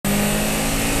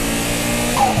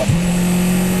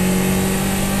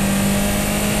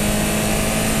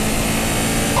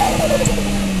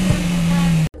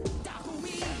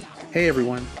Hey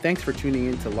everyone, thanks for tuning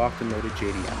in to Locked and Loaded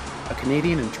JDM, a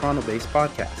Canadian and Toronto-based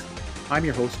podcast. I'm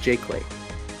your host, Jay Clay,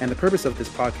 and the purpose of this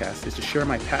podcast is to share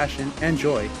my passion and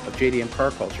joy of JDM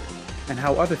car culture, and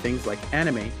how other things like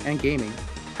anime and gaming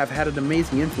have had an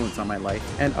amazing influence on my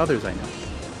life and others I know.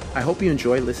 I hope you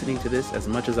enjoy listening to this as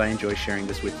much as I enjoy sharing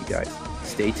this with you guys.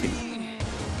 Stay tuned.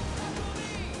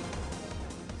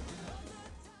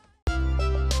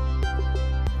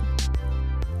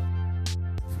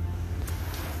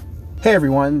 Hey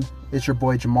everyone, it's your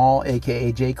boy Jamal,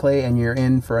 aka J Clay, and you're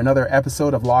in for another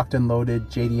episode of Locked and Loaded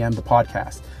JDM, the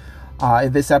podcast.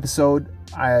 In this episode,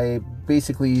 I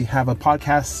basically have a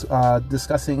podcast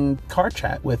discussing car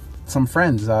chat with some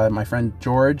friends, my friend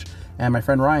George and my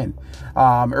friend Ryan.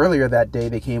 Earlier that day,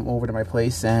 they came over to my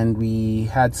place and we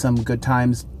had some good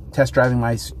times test driving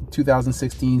my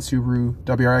 2016 Subaru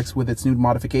WRX with its new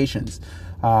modifications.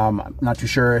 I'm not too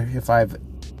sure if I've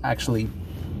actually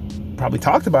probably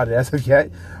talked about it as of yet,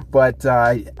 but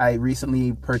I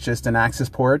recently purchased an access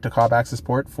port, a Cobb access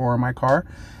port for my car,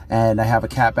 and I have a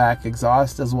catback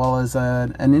exhaust as well as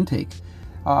an intake.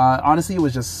 Honestly, it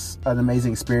was just an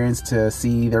amazing experience to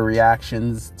see their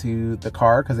reactions to the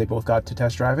car because they both got to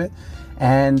test drive it,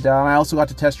 and I also got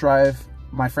to test drive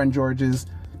my friend George's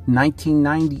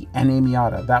 1990 NA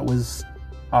Miata. That was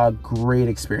a great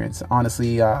experience.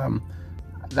 Honestly,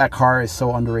 that car is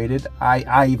so underrated.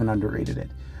 I even underrated it.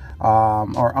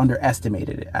 Or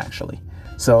underestimated it actually.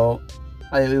 So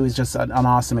it was just an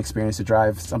awesome experience to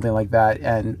drive something like that,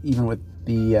 and even with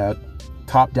the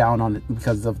top down on it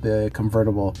because of the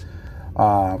convertible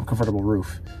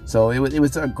roof. So it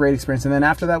was a great experience. And then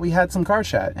after that, we had some car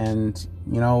chat, and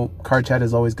you know, car chat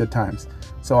is always good times.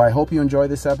 So I hope you enjoy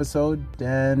this episode,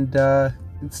 and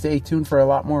stay tuned for a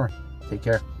lot more. Take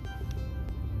care.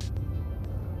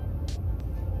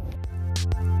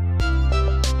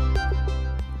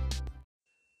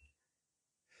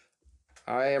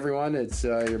 Hi everyone, it's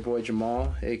your boy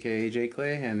Jamal, aka J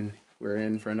Clay, and we're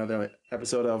in for another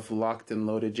episode of Locked and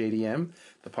Loaded JDM,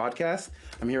 the podcast.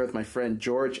 I'm here with my friend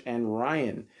George and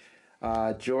Ryan.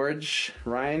 George,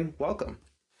 Ryan, welcome.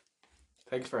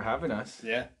 Thanks for having us.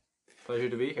 Yeah. Pleasure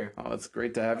to be here. Oh, it's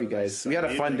great to have you guys. We had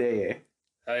a fun day, eh?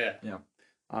 Oh yeah. Yeah.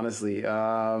 Honestly,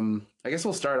 I guess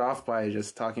we'll start off by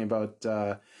just talking about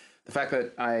the fact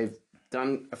that I've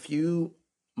done a few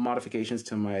modifications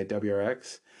to my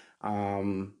WRX.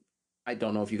 I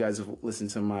don't know if you guys have listened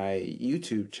to my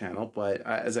YouTube channel, but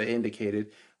as I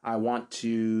indicated, I want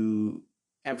to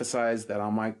emphasize that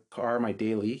on my car, my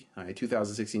daily, my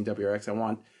 2016 WRX, I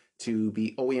want to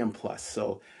be OEM plus.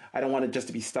 So I don't want it just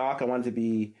to be stock. I want it to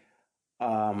be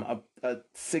a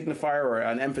signifier or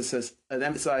an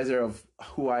emphasizer of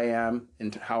who I am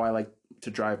and how I like to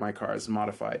drive my cars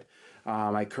modified.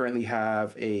 I currently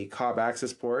have a Cobb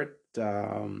access port.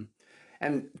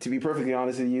 And to be perfectly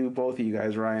honest with you, both of you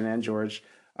guys, Ryan and George,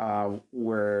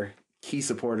 were key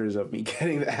supporters of me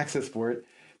getting the access port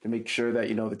to make sure that,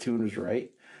 you know, the tune was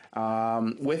right.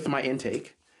 With my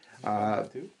intake. Yeah,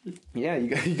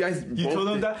 you guys You both told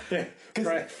them did. that?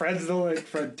 Yeah. Friends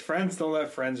don't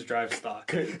let friends drive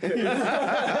stock.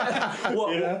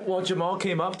 Well, Jamal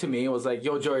came up to me and was like,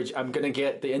 "Yo, George, I'm gonna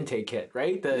get the intake kit,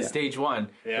 right? The stage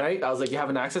 1, right?" I was like, "You have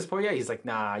an access port yet?" He's like,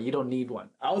 "Nah, you don't need one."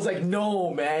 I was like,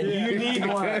 "No, man, you need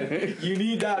one. You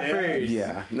need that first."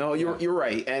 Yeah, no, you're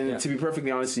right. And to be perfectly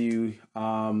honest with you,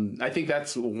 I think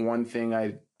that's one thing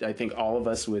I think all of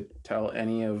us would tell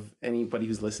anybody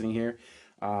who's listening here.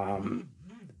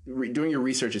 Doing your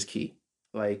research is key.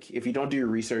 Like, if you don't do your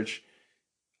research,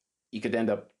 you could end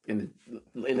up in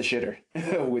the shitter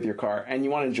with your car, and you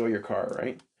want to enjoy your car,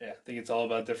 right? Yeah, I think it's all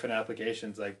about different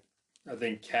applications. Like, I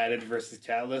think catted versus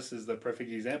catless is the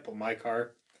perfect example. My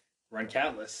car run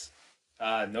catless,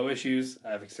 no issues. I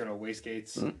have external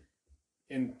wastegates,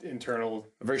 internal.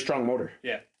 A very strong motor.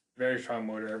 Yeah, very strong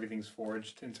motor. Everything's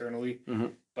forged internally,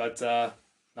 but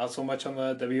not so much on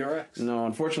the WRX. No,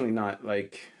 unfortunately not.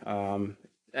 Like,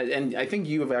 and I think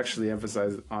you have actually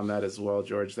emphasized on that as well,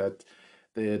 George, that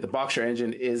the Boxer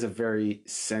engine is a very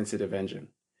sensitive engine.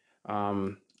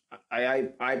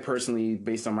 I personally,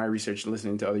 based on my research,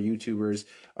 listening to other YouTubers,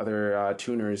 other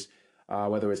tuners,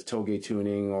 whether it's Toge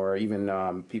Tuning or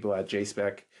even people at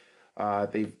JSpec,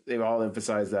 they've all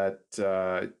emphasized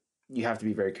that you have to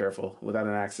be very careful. Without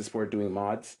an access port doing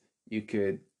mods, you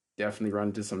could definitely run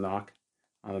into some knock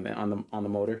on the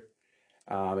motor,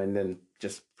 and then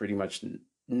just pretty much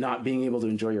not being able to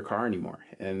enjoy your car anymore,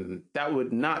 and that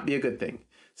would not be a good thing.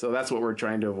 So that's what we're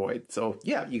trying to avoid. So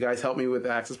yeah, you guys helped me with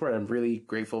the access port. I'm really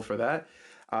grateful for that.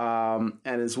 And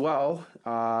as well,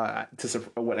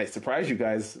 what I surprised you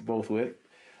guys both with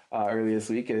earlier this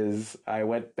week is I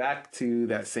went back to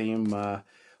that same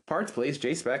parts place,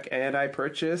 JSpec, and I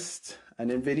purchased an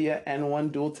NVIDIA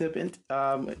N1 dual tip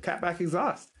catback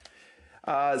exhaust.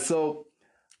 So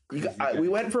we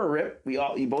went for a rip.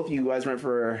 Both of you guys went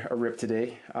for a rip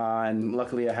today, and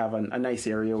luckily I have a nice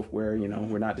area where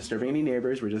we're not disturbing any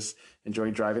neighbors. We're just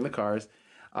enjoying driving the cars.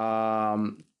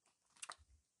 What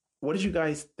did you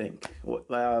guys think?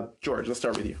 George, let's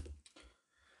start with you.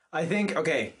 I think,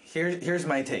 okay, here's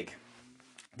my take.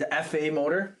 The FA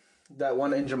motor, that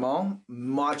one in Jamal,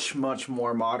 much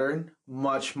more modern,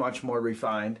 much more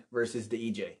refined versus the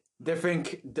EJ.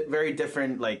 Very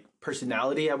different, like,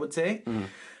 personality, I would say.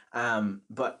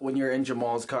 But when you're in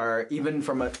Jamal's car, even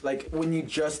from when you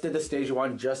just did the stage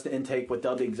 1, just the intake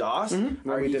without the exhaust,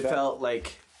 you felt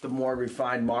like the more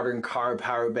refined modern car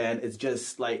power band is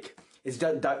just like... It's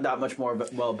that much more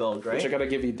well built, right? Which I gotta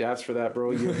give you daps for that,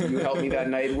 bro. You helped me that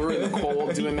night. We were in the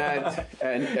cold doing that,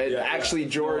 and actually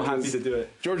George was happy to do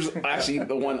it. George was actually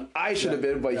the one I should have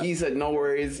been, but he said no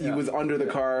worries. He was under the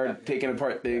car taking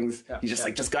apart things. He's just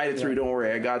like, just guide it through. Don't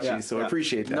worry, I got you. So I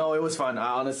appreciate that. No, it was fun.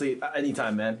 Honestly,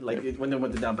 anytime, man. Like when they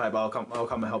went the downpipe, I'll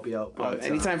come and help you out. But,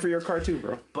 anytime for your car too,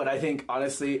 bro. But I think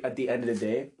honestly, at the end of the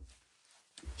day,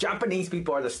 Japanese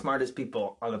people are the smartest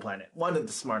people on the planet. One of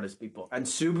the smartest people. And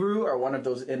Subaru are one of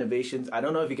those innovations. I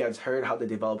don't know if you guys heard how they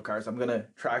develop cars. I'm going to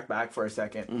track back for a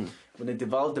second. When they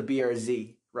developed the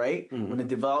BRZ, right? When they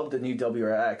developed the new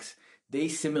WRX, they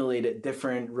simulated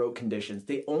different road conditions.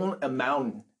 They own a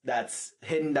mountain that's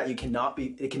hidden that it cannot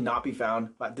be found.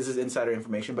 But this is insider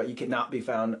information, but you cannot be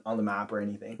found on the map or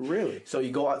anything. Really? So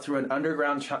you go out through an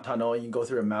underground tunnel and you go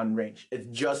through a mountain range. It's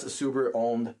just a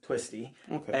Subaru-owned twisty.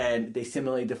 Okay. And they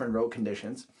simulate different road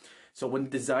conditions. So when they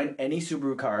design any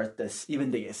Subaru car,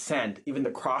 even the Ascent, even the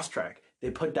Crosstrek,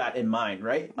 they put that in mind,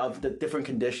 right? Of the different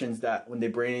conditions that when they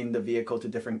bring the vehicle to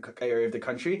different area of the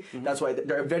country, that's why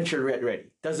they're adventure ready.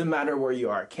 Doesn't matter where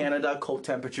you are. Canada, cold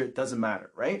temperature, doesn't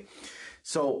matter, right?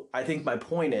 So I think my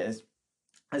point is,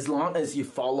 as long as you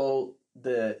follow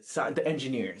the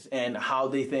engineers and how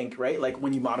they think, right? Like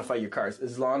when you modify your cars,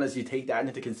 as long as you take that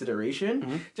into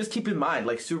consideration, just keep in mind,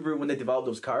 like Subaru, when they develop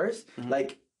those cars,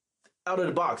 like out of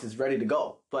the box, it's ready to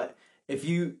go. But if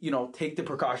you take the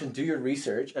precautions, do your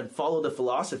research, and follow the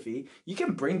philosophy, you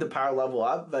can bring the power level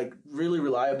up like really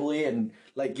reliably and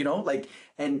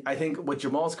and I think with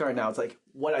Jamal's car now, it's like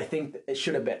what I think it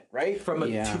should have been, right?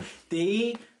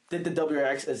 They did the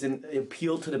WRX as an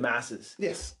appeal to the masses.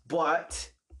 Yes.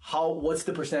 But what's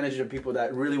the percentage of people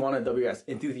that really want a WRX?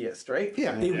 Enthusiasts, right?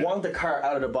 Yeah. They want the car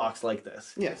out of the box like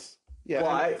this. Yes. Yeah.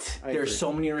 But there's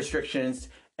so many restrictions,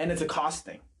 and it's a cost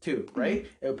thing too, right?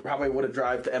 It probably would have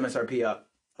driven the MSRP up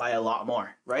by a lot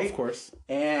more, right? Of course.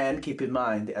 And keep in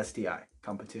mind the STI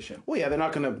competition. Well, yeah, they're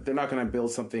not gonna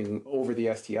build something over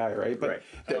the STI, right? But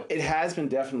it has been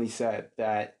definitely said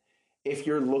that if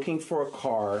you're looking for a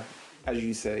car, as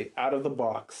you say, out of the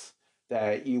box,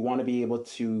 that you want to be able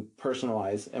to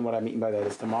personalize, and what I mean by that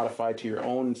is to modify to your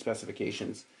own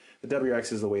specifications, the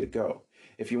WRX is the way to go.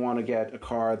 If you want to get a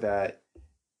car that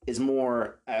is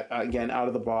more, again, out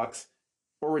of the box,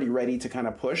 already ready to kind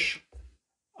of push,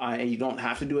 and you don't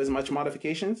have to do as much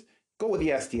modifications, go with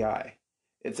the STI.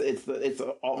 It's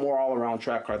a more all-around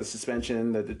track car. The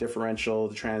suspension, the differential,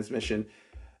 the transmission.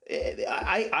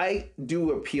 I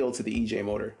do appeal to the EJ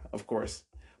motor, of course.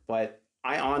 But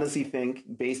I honestly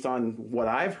think, based on what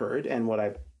I've heard and what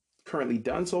I've currently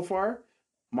done so far,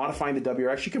 modifying the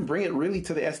WRX, you can bring it really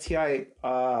to the STI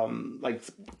like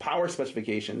power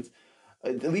specifications,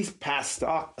 at least past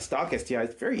stock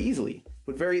STIs very easily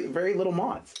with very little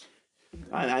mods.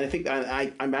 And I think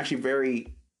I'm actually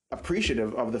very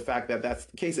appreciative of the fact that that's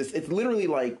the case. It's literally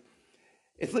like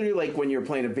when you're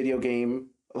playing a video game.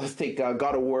 Let's take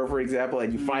God of War, for example,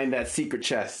 and you find that secret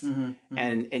chest,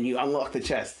 and you unlock the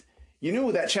chest. You knew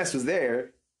that chest was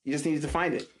there. You just needed to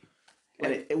find it,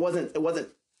 and it wasn't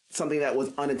something that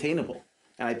was unattainable.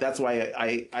 And that's why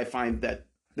I find that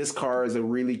this car is a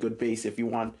really good base if you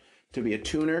want to be a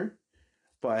tuner,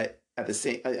 but at the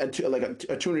same a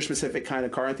tuner specific kind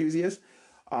of car enthusiast,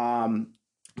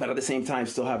 but at the same time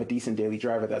still have a decent daily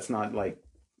driver that's not like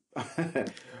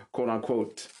quote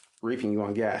unquote reaping you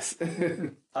on gas.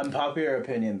 Unpopular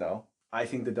opinion, though. I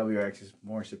think the WRX is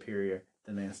more superior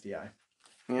than the STI.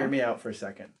 Hear me out for a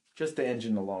second. Just the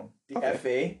engine alone. The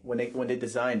FA, when they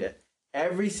designed it,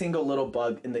 every single little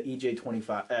bug in the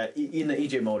EJ25 in the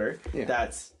EJ motor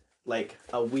that's like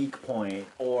a weak point,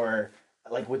 or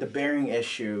like with the bearing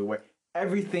issue, where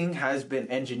everything has been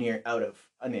engineered out of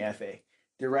on the FA.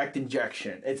 Direct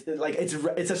injection. It's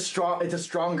a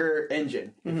stronger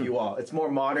engine, if you will. It's more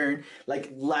modern,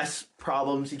 like less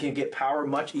problems. You can get power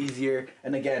much easier.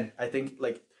 And again, I think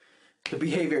like the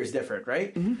behavior is different,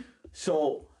 right?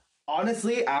 So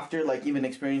honestly, after like even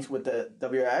experience with the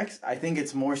WRX, I think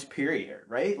it's more superior,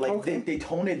 right? Like they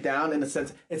tone it down in a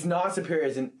sense. It's not superior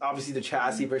as in obviously the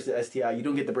chassis versus the STI. You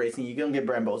don't get the bracing, you don't get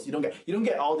Brembos, you don't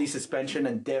get all these suspension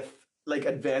and diff like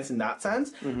advanced in that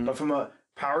sense. But from a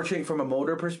powertrain, from a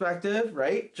motor perspective,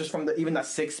 right? Just from even that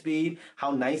 6-speed,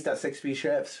 how nice that 6-speed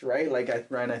shifts, right? Like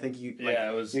Ryan, I think you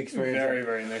it was very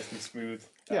very nice and smooth.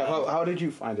 Yeah, how did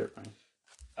you find it, Ryan?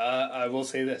 I will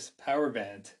say this: power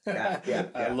band.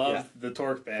 I love the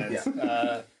torque bands.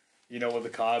 You know, with the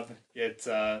Cobb, it's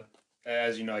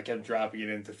as you know, I kept dropping it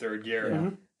into third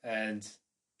gear and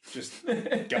just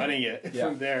gunning it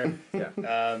from there.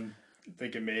 I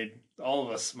think it made all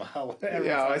of us smile.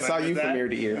 I saw you from ear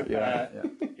to ear.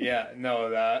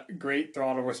 Great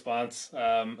throttle response,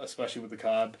 especially with the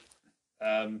Cobb.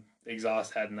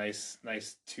 Exhaust had nice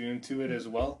tune to it as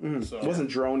well. So it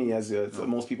wasn't droney as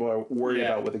most people are worried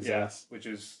about with exhaust, which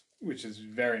is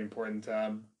very important.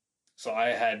 So I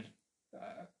had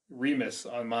Remus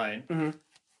on mine.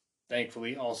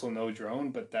 Thankfully, also no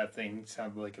drone, but that thing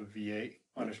sounded like a V8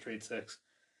 on a straight six.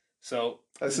 So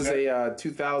this is a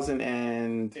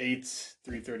 2008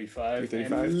 335.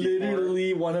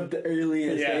 Literally one of the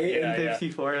earliest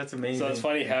N54. That's amazing. So it's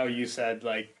funny how you said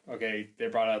like, okay, they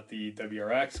brought out the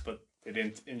WRX, but they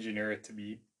didn't engineer it to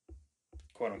be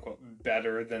quote unquote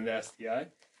better than the STI.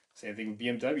 Same thing with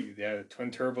BMW. They had a twin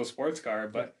turbo sports car,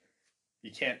 but you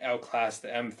can't outclass the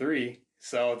M3,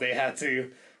 so they had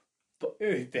to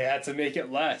make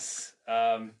it less.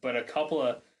 But a couple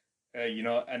of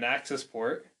an Access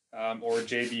port. Or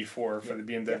JB4 for the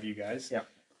BMW guys.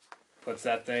 Puts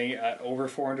that thing at over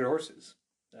 400 horses.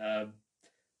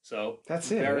 So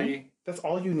that's it. Right? That's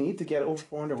all you need to get over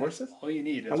 400 horses? All you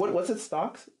need. And what's its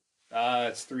stocks?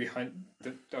 It's 300.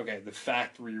 Okay, the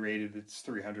factory rated it's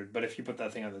 300, but if you put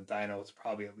that thing on the dyno, it's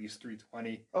probably at least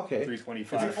 320. Okay,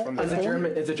 325.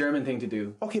 It's a German thing to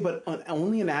do. Okay, but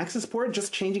only an Access port,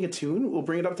 just changing a tune will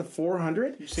bring it up to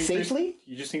 400 safely.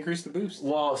 You just increase the boost.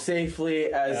 Well,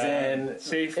 safely as in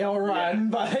safe. It'll run,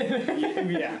 but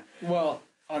yeah. Well,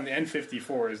 on the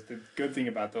N54s, the good thing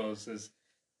about those is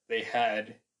they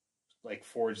had like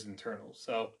forged internals,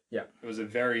 so it was a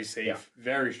very safe,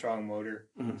 very strong motor.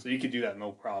 So you could do that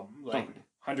no problem. Like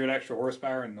 100 extra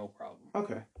horsepower and no problem.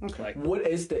 Okay. Like, what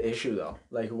is the issue though?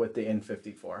 Like with the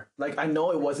N54, like I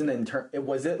know it wasn't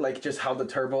was it like just how the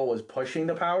turbo was pushing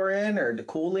the power in, or the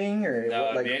cooling, or no?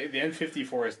 What, like the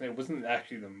N54 it wasn't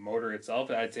actually the motor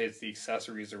itself. I'd say it's the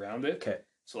accessories around it. Okay.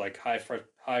 So like high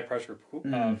pressure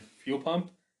fuel pump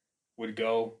would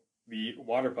go. The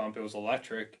water pump, it was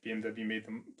electric. BMW made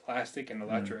them plastic and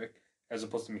electric as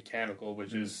opposed to mechanical,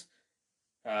 which is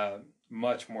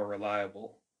much more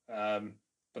reliable.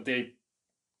 But they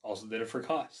also did it for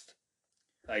cost.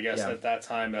 I guess at that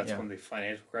time, that's when the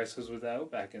financial crisis was out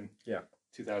back in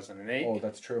 2008. Oh,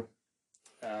 that's true.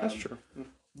 That's true.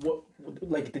 What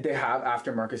like did they have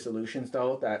aftermarket solutions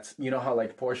though? That's how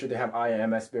like Porsche they have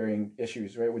IMS bearing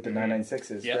issues, right, with the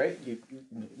 996s, right? You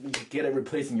get it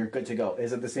replaced and you're good to go.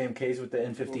 Is it the same case with the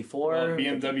N54? Well,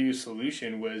 BMW's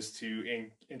solution was to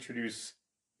introduce,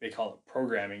 they call it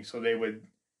programming, so they would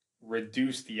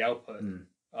reduce the output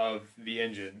of the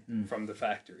engine from the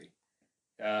factory.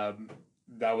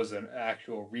 That was an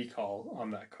actual recall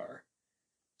on that car.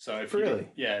 So if you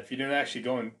didn't actually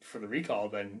go in for the recall,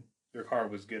 then your car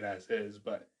was good as is,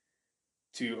 but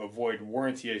to avoid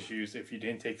warranty issues, if you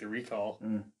didn't take the recall,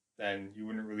 then you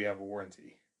wouldn't really have a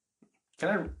warranty.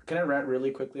 Can I rant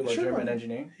really quickly about German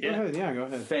engineering? Yeah. Go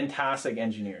ahead. Fantastic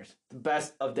engineers. The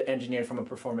best of the engineers from a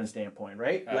performance standpoint,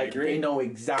 right? I agree. They know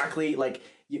exactly, like,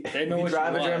 if you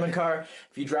drive a German car,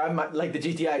 if you drive the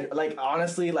GTI, like,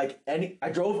 honestly, like, I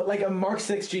drove, like, a Mark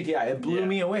 6 GTI. It blew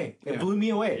me away. Blew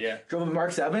me away. Yeah. Drove a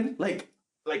Mark 7, like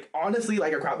honestly,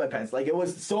 like, I crap my pants. Like, it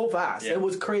was so fast. It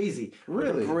was crazy.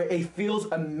 Really? It feels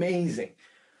amazing.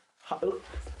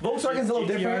 Volkswagen's a little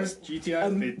different.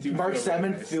 GTIs, Mark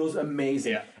 7 nice. feels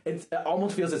amazing. Yeah. It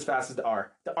almost feels as fast as the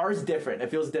R. The R is different.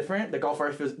 It feels different. The Golf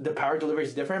R feels, the power delivery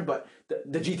is different, but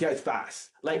the GTI is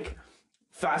fast. Like,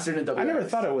 faster than WRX. I never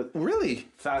thought it was really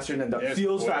faster than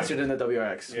feels faster than the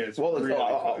WRX. Yeah, it's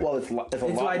it's a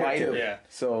lot lighter too. Yeah.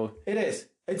 So it is.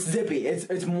 It's zippy.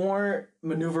 It's more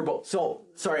maneuverable. So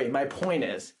sorry, my point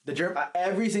is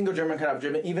every single German car I've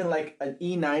driven, even like an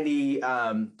E90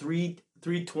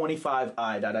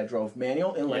 325i that I drove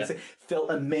manual in Lansing,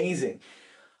 felt amazing.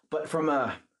 But from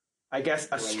a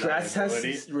stress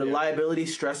test, reliability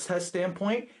stress test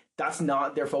standpoint, that's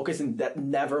not their focus, and that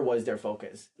never was their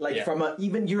focus. Like from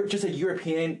just a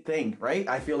European thing, right?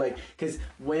 I feel like because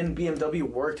when BMW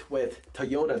worked with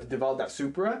Toyota to develop that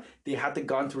Supra, they had to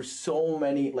gone through so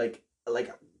many like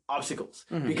obstacles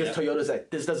because Toyota's like,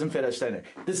 this doesn't fit our standard,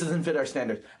 this doesn't fit our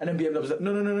standards, and then BMW's like,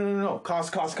 no,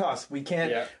 cost, we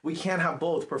can't have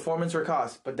both performance or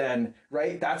cost. But then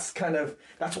that's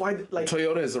why like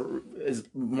Toyota is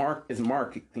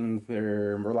marketing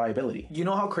their reliability. You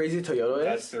know how crazy Toyota is?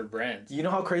 That's their brand. You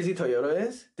know how crazy Toyota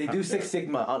is? They do Six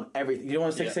Sigma on everything. You know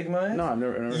what Six Sigma is? No, I've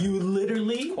never. You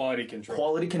literally Quality control.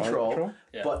 Quality control.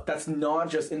 Yeah. But that's not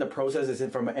just in the process,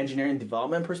 it's from an engineering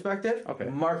development perspective. Okay.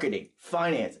 Marketing,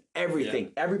 finance, everything.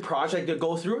 Yeah. Every project they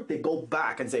go through, they go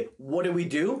back and say, what do we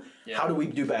do? Yeah. How do we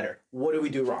do better? What do we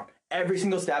do wrong? Every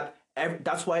single step.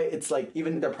 That's why it's like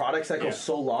even their product cycle is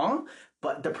so long,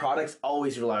 but the product's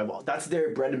always reliable. That's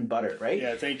their bread and butter, right?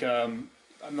 Yeah, I think I'm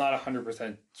not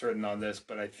 100% certain on this,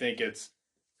 but I think it's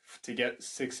to get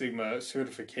Six Sigma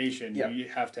certification, you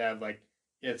have to have like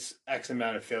it's X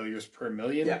amount of failures per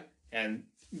million. Yeah. And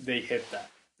they hit that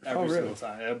every single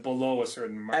time below a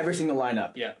certain mark. Every single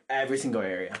lineup. Yeah. Every single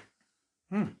area.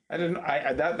 I didn't.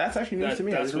 That's actually news to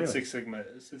me. That's what Six Sigma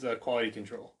is. It's a quality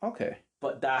control. Okay.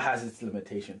 But that has its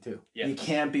limitation too. Yeah. You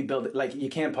can't be building you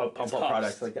can't pump up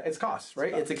products like that. It's cost,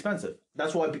 right? It's expensive.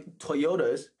 That's why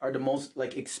Toyotas are the most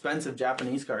expensive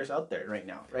Japanese cars out there right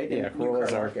now, right? Yeah,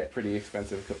 Corollas are pretty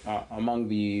expensive among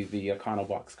the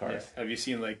Econobox cars. Yeah. Have you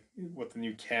seen like what the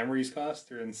new Camrys cost?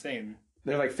 They're insane.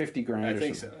 They're like $50,000. I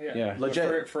think so. Yeah.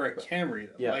 Legit. For a Camry,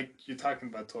 though, like you're talking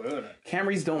about Toyota.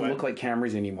 Camrys don't look like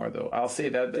Camrys anymore, though. I'll say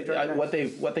that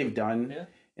what they've done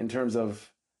in terms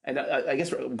of, and I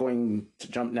guess we're going to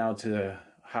jump now to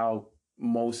how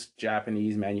most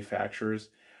Japanese manufacturers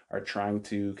are trying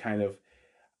to kind of,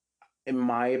 in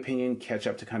my opinion, catch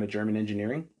up to kind of German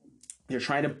engineering. They're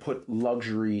trying to put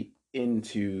luxury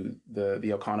into the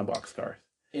Econobox cars.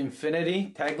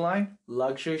 Infinity tagline: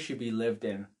 luxury should be lived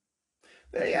in.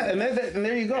 Yeah, and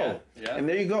there you go. Yeah. And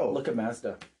there you go. Look at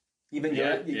Mazda.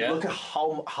 Look at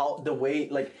how the way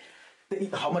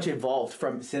how much evolved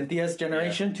from Cynthia's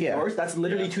generation to yours. That's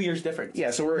literally 2 years difference.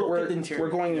 Yeah, so we're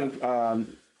going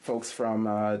folks from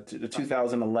the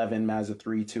 2011 Mazda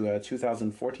 3 to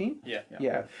 2014.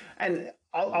 Yeah. And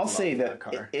I'll say that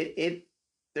car.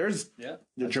 There's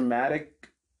the dramatic,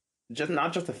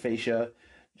 not just the fascia,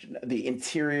 the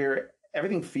interior,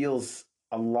 everything feels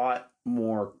a lot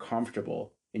more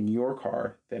comfortable in your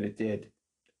car than it did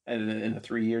in a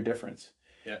 3-year difference.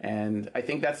 Yeah. And I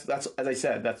think that's as I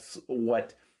said, that's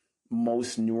what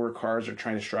most newer cars are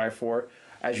trying to strive for.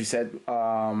 As you said,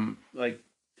 like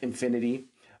Infinity,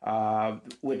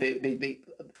 with they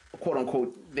quote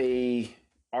unquote, they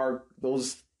are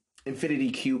those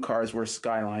Infinity Q cars were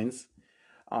Skylines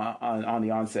on the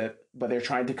onset, but they're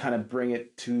trying to kind of bring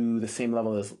it to the same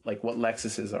level as like what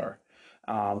Lexuses are.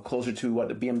 Closer to what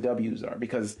the BMWs are,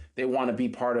 because they want to be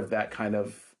part of that kind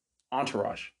of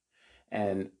entourage.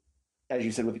 And as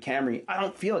you said with the Camry, I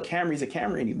don't feel a Camry is a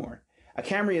Camry anymore. A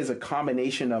Camry is a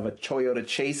combination of a Toyota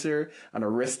Chaser, an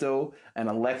Aristo, and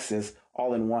a Lexus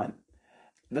all in one.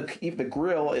 The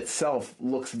grille itself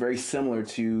looks very similar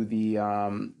to the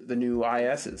new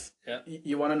ISs. Yeah.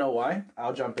 You want to know why?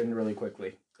 I'll jump in really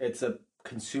quickly. It's a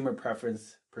consumer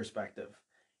preference perspective.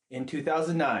 In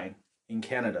 2009, in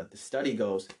Canada, the study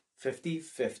goes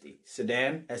 50-50.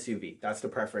 Sedan, SUV. That's the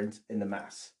preference in the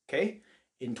mass. Okay?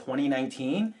 In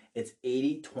 2019, it's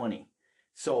 80-20.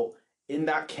 So in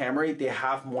that Camry, they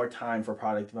have more time for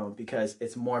product development because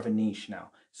it's more of a niche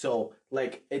now. So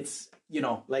like it's,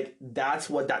 that's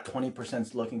what that 20%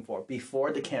 is looking for.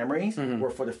 Before the Camrys were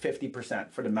for the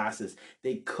 50% for the masses.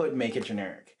 They could make it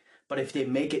generic. But if they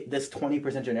make it this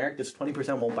 20% generic, this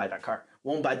 20% won't buy that car.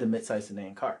 Won't buy the mid-size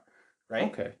sedan car.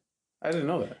 Right? Okay. I didn't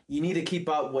know that. You need to keep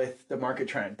up with the market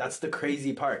trend. That's the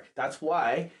crazy part. That's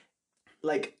why,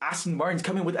 like, Aston Martin's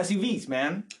coming with SUVs,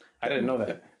 man. I didn't know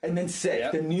that. And then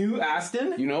the new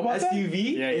Aston you know about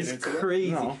SUV that? is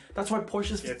crazy. No. That's why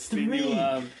Porsche's It's 3. the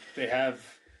new, they have,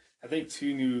 I think,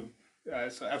 2 new.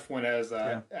 So F1 has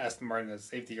Aston Martin as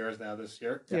safety cars now this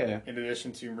year. Yeah. In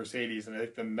addition to Mercedes, and I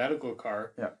think the medical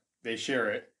car, they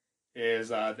share it, is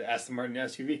the Aston Martin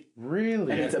SUV.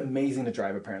 Really? And it's amazing to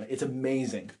drive. Apparently, it's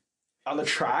amazing. On the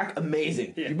track,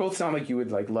 amazing. You both sound like you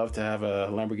would love to have a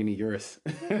Lamborghini Urus.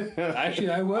 Actually,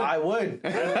 I would. I would.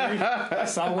 I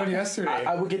saw one yesterday.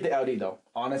 I would get the Audi though.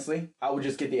 Honestly, I would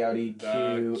just get the Audi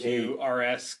Q8.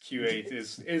 QRS Q8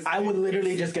 is. I would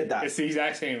literally just get that. It's the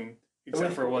exact same,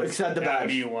 except for what the badge.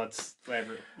 Audi wants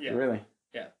Lamborghini. Yeah. Really?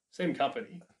 Yeah. Same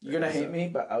company. You're gonna hate me,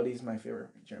 but Audi's my favorite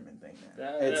German thing,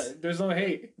 man. There's no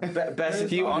hate.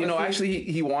 Best. Actually,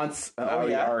 he wants an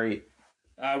Audi R8.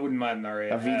 I wouldn't mind an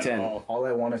R8. A V10. All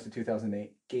I want is the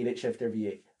 2008 gated shifter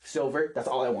V8 silver. That's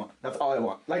all I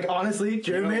want. Like honestly,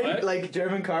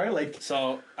 German car. Like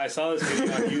so, I saw this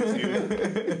video on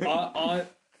YouTube.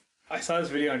 I saw this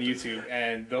video on YouTube,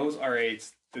 and those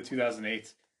R8s, the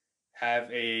 2008s,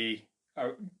 have a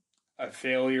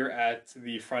failure at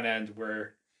the front end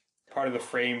where part of the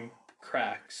frame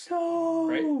cracks. No.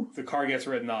 Right? The car gets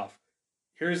written off.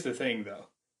 Here's the thing, though.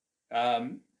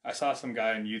 I saw some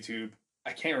guy on YouTube.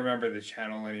 I can't remember the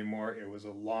channel anymore. It was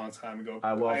a long time ago.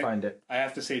 I will find it. I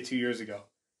have to say 2 years ago.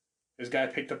 This guy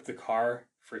picked up the car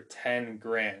for 10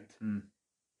 grand.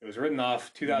 It was written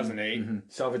off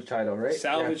 2008. Salvage title, right?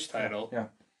 Salvage title. Yeah.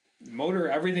 Motor,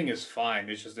 everything is fine.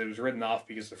 It's just it was written off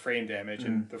because of the frame damage,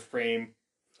 and the frame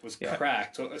was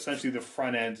cracked. So essentially the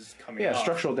front end is coming off. Yeah,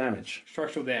 structural damage.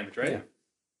 Structural damage, right? Yeah.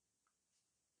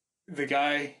 The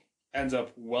guy ends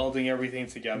up welding everything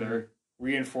together,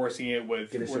 reinforcing it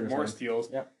with more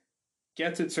steels,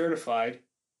 gets it certified,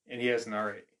 and he has an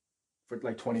R8. For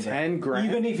like 20 10 grand.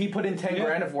 Even if he put in 10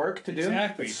 grand of work to do,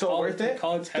 exactly. it's so worth it.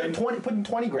 Call it 10. Putting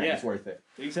 20 grand is worth it.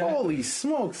 Exactly. Holy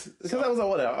smokes! Because that was a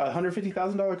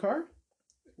 $150,000 car.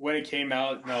 When it came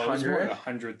out, no, it was more like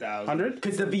 $100,000. 100?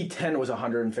 Because the V10 was a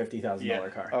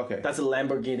 $150,000 car. Okay. That's a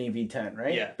Lamborghini V10,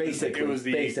 right? Yeah. Basically. It was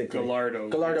the Gallardo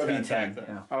V10. back then.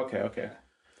 Yeah. Okay.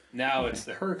 Now it's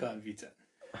the Huracan V10.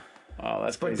 Oh,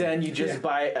 that's crazy. But then you just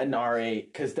buy an R8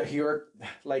 because the Huracan,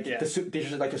 like there's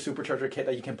just like a supercharger kit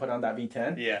that you can put on that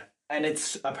V10. Yeah. And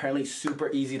it's apparently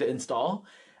super easy to install.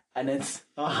 And it's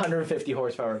 150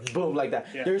 horsepower. Boom, like that.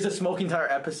 Yeah. There's a smoking tire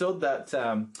episode that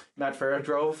Matt Farah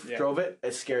drove it.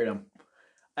 It scared him.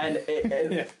 And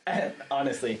and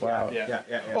honestly, wow. Yeah.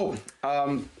 Oh,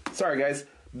 sorry guys.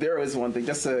 There was one thing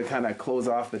just to kind of close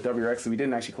off the WRX. We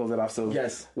didn't actually close it off. So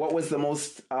yes, what was the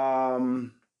most,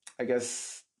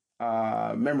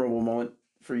 memorable moment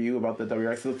for you about the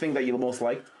WRX? The thing that you most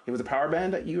liked? It was a power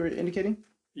band that you were indicating.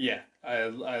 Yeah, I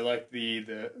like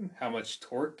the how much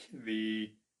torque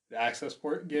the access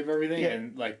port gave everything,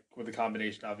 and like with the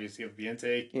combination obviously of the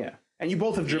intake. Yeah, and you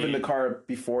both have driven the car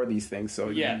before these things, so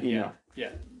you know. Yeah.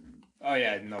 Oh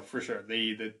yeah, no, for sure.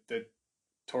 The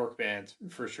torque band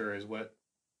for sure is what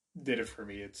did it for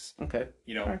me. It's okay.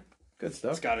 Right. Good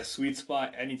stuff. It's got a sweet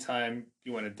spot anytime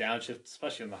you want to downshift,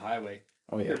 especially on the highway.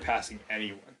 Oh yeah, you're passing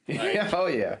anyone. Like,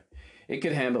 yeah. It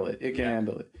can handle it. It can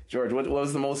handle it. George, what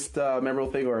was the most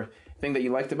memorable thing or thing that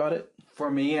you liked about it?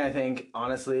 For me, I think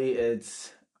honestly,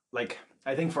 it's like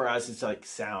I think for us, it's like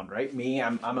sound, right? Me,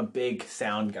 I'm a big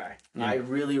sound guy. I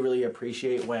really, really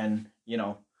appreciate when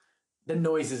the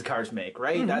noises cars make,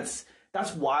 right? That's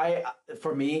why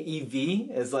for me,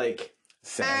 EV is like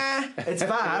it's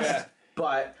fast,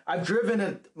 but I've driven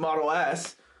a Model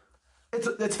S.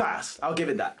 It's fast. I'll give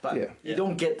it that, but you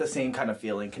don't get the same kind of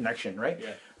feeling connection, right?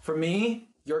 Yeah. For me,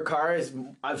 your car is.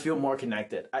 I feel more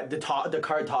connected. The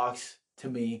car talks to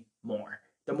me more.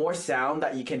 The more sound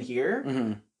that you can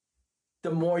hear,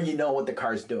 the more you know what the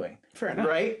car's doing. Fair enough.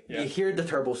 Right? Yeah. You hear the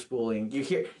turbo spooling. You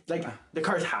hear the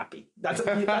car's happy. That's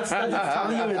telling you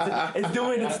it's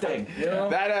doing its thing.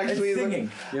 That actually is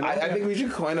singing. I think we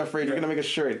should coin a phrase. We're gonna make a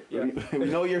shirt. Yeah. We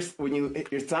know your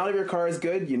sound of your car is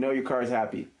good. You know your car is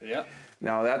happy. Yeah.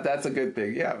 No, that's a good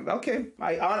thing. Yeah. Okay.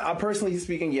 I personally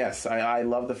speaking, yes. I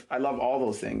love all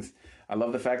those things. I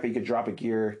love the fact that you could drop a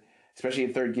gear, especially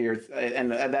in third gear,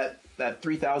 and that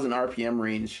 3,000 RPM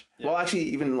range. Yeah. Well, actually,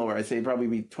 even lower. I'd say probably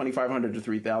be 2,500 to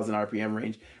 3,000 RPM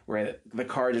range, where the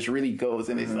car just really goes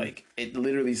and it's like it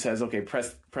literally says, "Okay,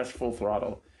 press full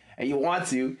throttle," and you want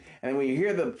to, and then when you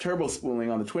hear the turbo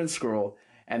spooling on the twin scroll,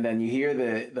 and then you hear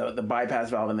the bypass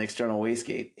valve and the external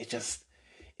wastegate,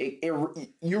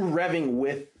 you're revving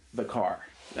with the car,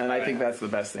 and I think that's the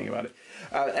best thing about it.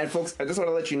 And folks, I just want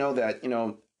to let you know that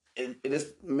it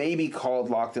is maybe called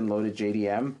Locked and Loaded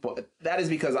JDM, but that is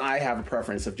because I have a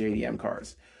preference of JDM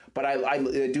cars. But I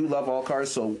do love all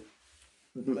cars, so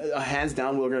hands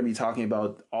down, we're going to be talking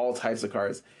about all types of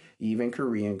cars, even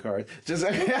Korean cars. Just no,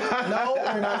 we're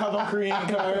not talking about Korean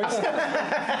cars.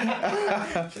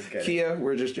 Kia,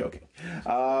 we're just joking.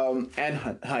 And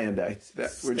Hyundai,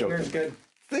 we're joking. Stinger's good.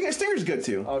 Stinger's good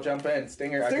too. I'll jump in.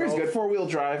 Stinger's good. Four-wheel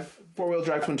drive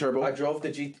twin turbo. I drove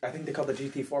I think they call the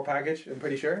GT4 package. I'm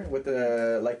pretty sure with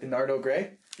the Nardo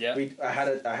Gray. Yeah. I had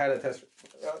a test.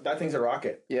 That thing's a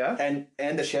rocket. Yeah.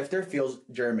 And the shifter feels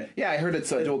German. Yeah, I heard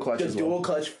it's a dual clutch. The dual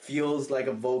clutch feels like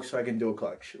a Volkswagen dual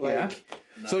clutch. Yeah.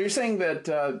 So you're saying that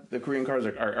the Korean cars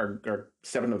are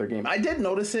stepping up their game. I did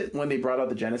notice it when they brought out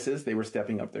the Genesis. They were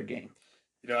stepping up their game.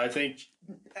 I think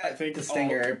the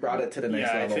Stinger brought it to the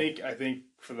next level. I think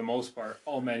for the most part,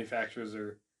 all manufacturers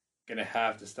are going to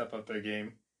have to step up their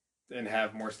game and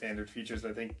have more standard features.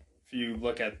 I think if you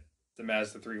look at the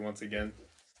Mazda 3 once again,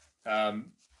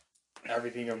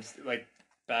 everything like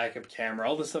backup camera,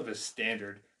 all this stuff is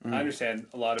standard. I understand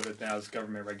a lot of it now is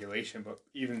government regulation, but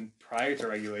even prior to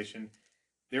regulation,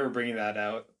 they were bringing that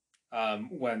out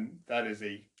when that is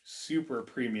a super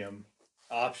premium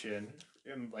option.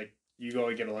 And like you go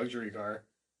and get a luxury car,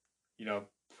 you know,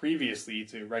 previously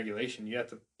to regulation, you have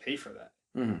to pay for that.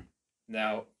 Mm-hmm.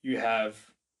 Now you have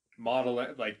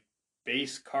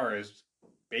base cars,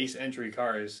 base entry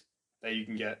cars that you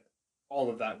can get all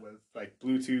of that with, like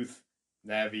Bluetooth,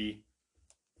 Navi,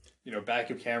 you know,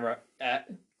 backup camera at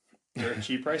very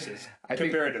cheap prices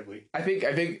comparatively. I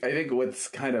think what's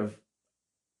kind of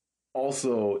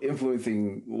also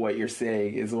influencing what you're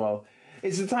saying as well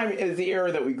is the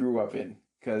era that we grew up in,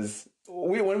 because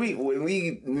when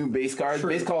we knew base cars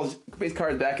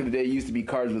back in the day used to be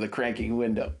cars with a cranking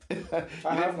window.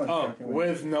 I have one.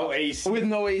 With no AC. With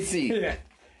no AC. Yeah.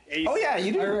 AC. Oh yeah,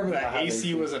 you do. I remember that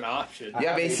AC was an option. You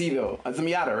have AC though. It's a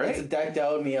Miata, right? It's a decked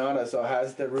out Miata, so it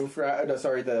has the roof rack.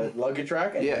 The luggage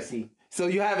rack and AC. So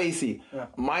you have AC. Yeah.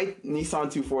 My Nissan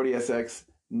 240SX,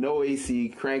 no AC,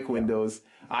 crank windows.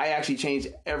 I actually changed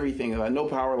everything. No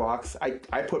power locks.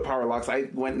 I put power locks. I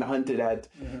went and hunted at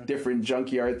different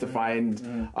junkyards to find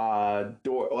the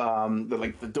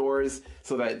doors,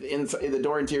 so that in the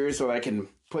door interior, so that I can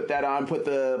put that on, put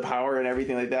the power and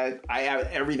everything like that. I have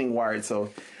everything wired, so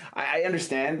I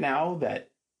understand now that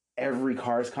every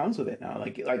car comes with it now.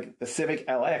 Like the Civic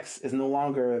LX is no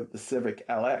longer the Civic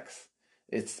LX.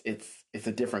 It's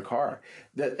a different car.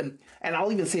 And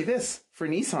I'll even say this for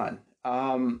Nissan.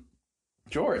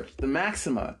 George, the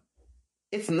Maxima,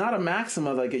 it's not a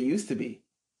Maxima like it used to be.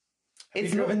 Have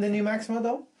you driven the new Maxima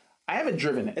though? I haven't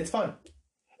driven it. It's fun.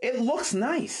 It looks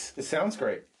nice. It sounds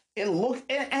great. It looks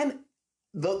and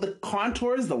the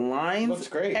contours, the lines, looks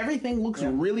great. Everything looks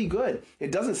really good.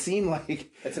 It doesn't seem like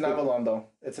it's an Avalon though.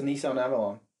 It's a Nissan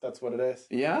Avalon. That's what it is.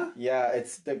 Yeah? Yeah,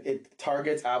 it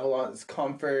targets Avalon. It's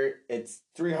comfort. It's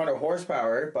 300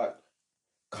 horsepower, but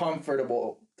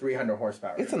comfortable 300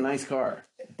 horsepower. It's a nice car.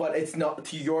 But it's not,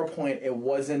 to your point, it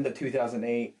wasn't the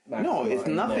 2008 Maxima. No, it's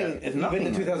nothing. It's nothing.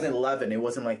 Even the 2011, it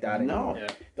wasn't like that anymore. No.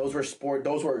 Yeah. Those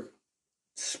were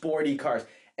sporty cars.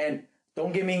 And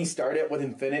don't get me started with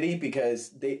Infiniti,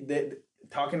 because they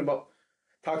talking about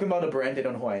a brand, they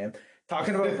don't know who I am.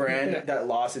 Talking about a brand that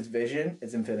lost its vision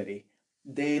is Infiniti.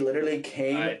 They literally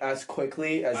came as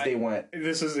quickly as they went.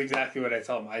 This is exactly what I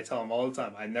tell them. I tell them all the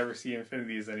time, I never see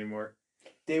Infinitis anymore.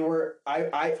 They were,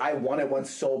 I wanted one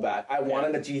so bad. I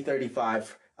wanted a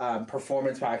G35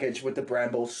 performance package with the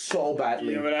Brembo so badly.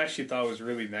 You know what I actually thought was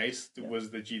really nice was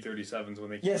the G37s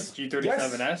when they came. Yes.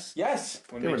 G37S. Yes.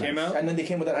 When they came out. And then they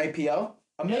came with an IPL.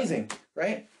 Amazing,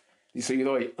 right? So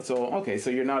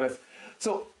you're not as,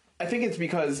 so I think it's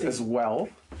because as well,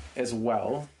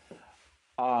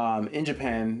 in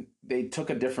Japan they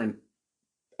took a different,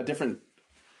 I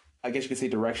guess you could say,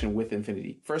 direction with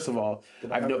Infiniti. First of all,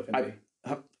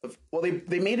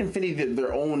 they made Infiniti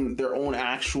their own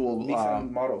actual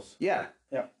Nissan models. Yeah.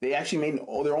 Yeah. They actually made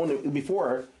their own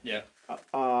before. Yeah.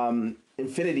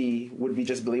 Infiniti would be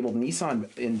just labeled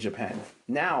Nissan in Japan.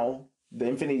 Now the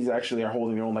Infinitis actually are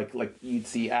holding their own, like you'd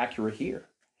see Acura here.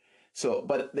 So,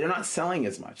 but they're not selling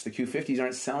as much. The Q50s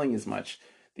aren't selling as much.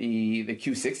 The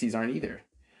Q60s aren't either.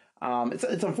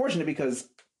 It's unfortunate because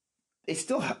they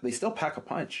still pack a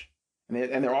punch,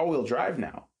 and they're all-wheel drive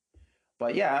now.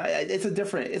 But yeah, it's a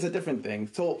different thing.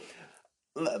 So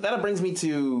that brings me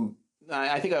to,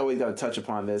 I think I always got to touch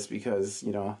upon this because,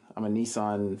 you know, I'm a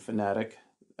Nissan fanatic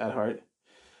at heart.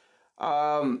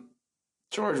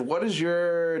 George, what is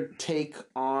your take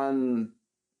on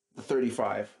the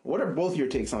 35? What are both your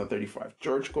takes on the 35?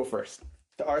 George, go first.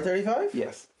 The R35?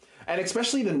 Yes. And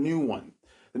especially the new one.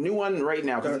 The new one right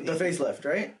now. The facelift,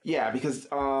 right? Yeah, because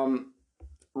Ryan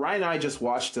and I just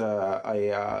watched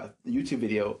a YouTube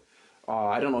video.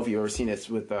 I don't know if you've ever seen it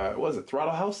with, what was it,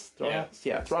 Throttle House?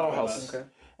 Yeah, Throttle House. Okay.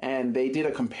 And they did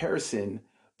a comparison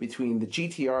between the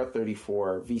GTR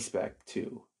 34 V-Spec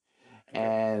 2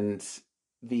 and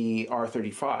the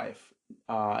R35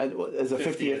 as a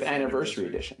 50th anniversary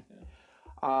edition.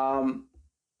 Yeah.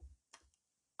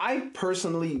 I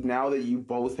personally, now that you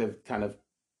both have kind of,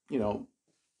 you know,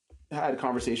 had a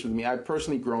conversation with me, I've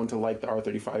personally grown to like the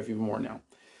R35 even more now.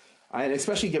 And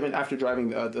especially given after driving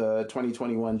the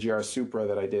 2021 GR Supra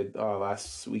that I did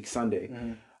last week Sunday,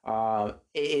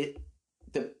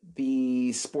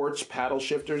 the sports paddle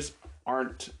shifters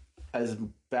aren't as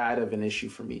bad of an issue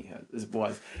for me as it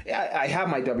was. I have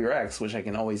my WRX, which I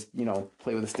can always, you know,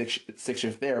 play with a stick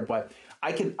shift there, but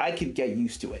I could get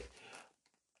used to it.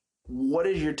 What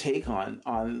is your take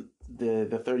on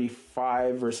the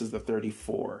 35 versus the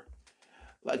 34?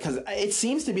 Because it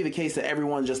seems to be the case that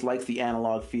everyone just likes the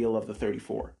analog feel of the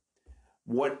 34.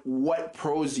 What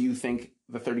pros do you think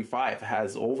the 35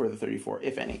 has over the 34,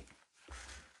 if any?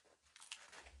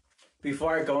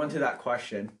 Before I go into that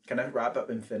question, can I wrap up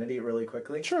Infiniti really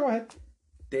quickly? Sure, go ahead.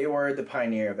 They were the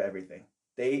pioneer of everything.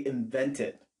 They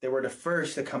invented. They were the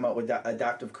first to come up with that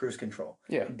adaptive cruise control.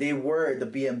 Yeah. They were the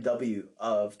BMW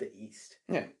of the East.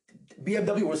 Yeah.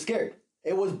 BMW was scared.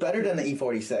 It was better than the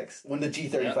E46 when the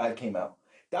G35 came out.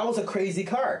 That was a crazy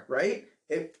car, right?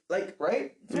 It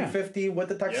right? 350 with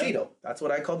the tuxedo. Yeah. That's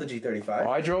what I called the G35.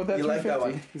 Oh, I drove that. You like that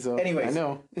one? So anyways, I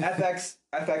know.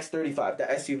 FX35, the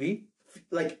SUV,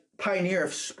 pioneer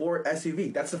of sport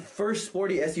SUV. That's the first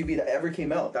sporty SUV that ever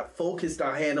came out that focused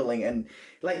on handling and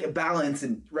balance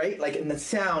and in the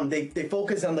sound. They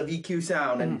focused on the VQ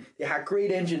sound and they had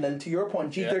great engine. And to your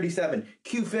point, G37,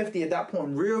 Q50 at that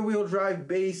point, rear wheel drive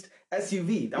based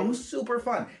SUV. That was super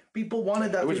fun. People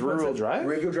wanted that. It was rear wheel drive?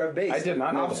 Rear wheel drive based. I did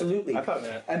not know Absolutely. That. I thought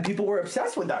that. And people were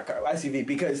obsessed with that car SUV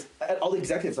because all the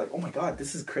executives oh my God,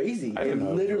 this is crazy.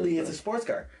 It's a sports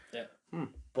car. Yeah.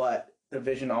 But the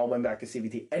vision all went back to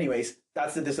CVT. Anyways,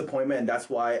 that's the disappointment, and that's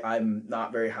why I'm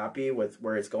not very happy with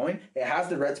where it's going. It has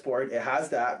the red sport. It has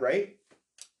that, right?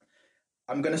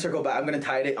 I'm going to circle back. I'm going to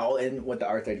tie it all in with the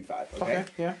R35, okay?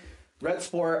 Yeah. Red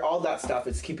sport, all that stuff,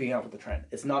 it's keeping up with the trend.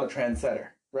 It's not a trendsetter,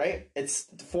 right? It's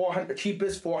the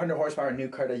cheapest 400 horsepower new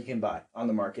car that you can buy on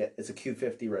the market. It's a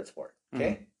Q50 red sport,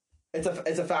 okay? It's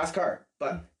a fast car,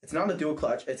 but it's not a dual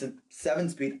clutch. It's a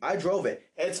 7-speed. I drove it.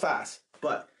 It's fast,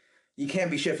 but you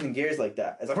can't be shifting gears like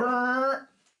that. It's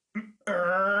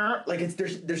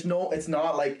there's no, it's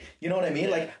not you know what I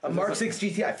mean? A Mark 6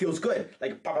 GTI feels good.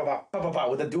 With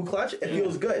a dual clutch, it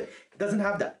feels good. It doesn't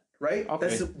have that, right? Okay.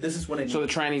 This is what it needs. So the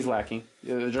tranny's lacking.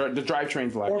 The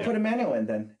drivetrain's lacking. Or put a manual in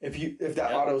then. If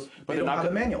that auto's, but they don't have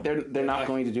a manual. They're not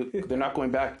going to do. They're not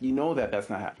going back. You know that's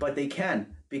not happening. But they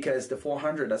can, because the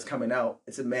 400 that's coming out,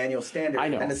 it's a manual standard. I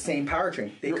know. And the same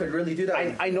powertrain. They could really do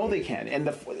that. I know they can, and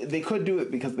they could do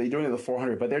it because they're doing the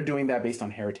 400, but they're doing that based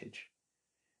on heritage.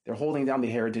 They're holding down the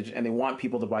heritage, and they want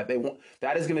people to buy.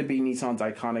 That is going to be Nissan's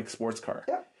iconic sports car.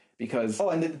 Yeah. Because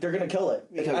and they're going to kill it.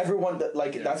 Because everyone that's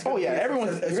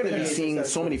everyone's you're going to be seeing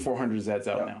so many 400Zs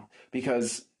out now,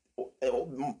 because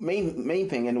main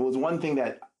thing, and it was one thing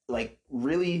that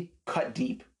really cut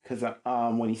deep, because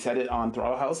when he said it on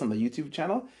Throttle House on the YouTube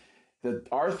channel, the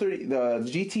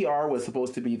GTR was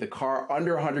supposed to be the car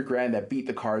under 100 grand that beat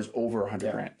the cars over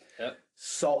 100 grand. Yep.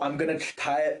 So I'm going to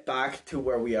tie it back to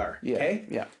where we are. Yeah. Okay?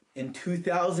 Yeah. In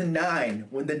 2009,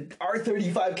 when the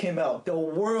R35 came out, the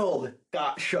world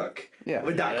got shook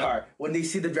with that car. When they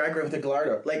see the drag race with the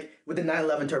Gallardo, with the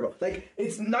 911 turbo.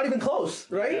 It's not even close,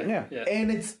 right? Yeah.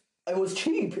 And it was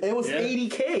cheap. It was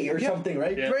 $80K or something,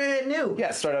 right? Yeah. Brand new.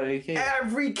 Yeah, start at $80K.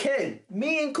 Every kid,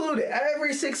 me included,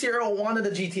 every 6-year-old wanted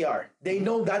a GTR. They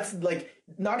know that's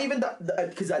not even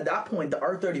because at that point the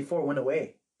R34 went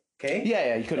away. Okay.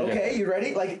 Yeah, you couldn't. Okay, you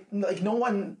ready? No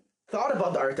one thought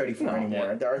about the R34 anymore.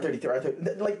 Yeah. The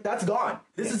R33, that's gone.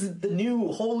 This is the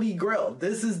new holy grail.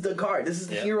 This is the car. This is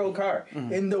the hero car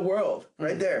in the world,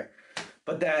 right there.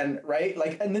 But then, right,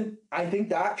 and then I think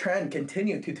that trend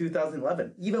continued to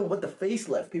 2011. Even with the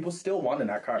facelift, people still wanted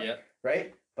that car,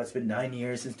 right? But it's been 9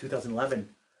 years since 2011.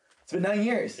 It's been 9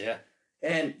 years. Yeah.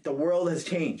 And the world has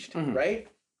changed, right?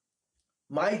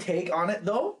 My take on it,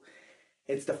 though,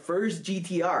 it's the first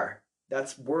GTR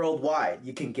that's worldwide.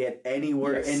 You can get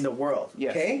anywhere in the world,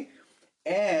 okay?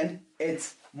 And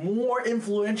it's more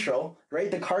influential,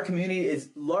 right? The car community is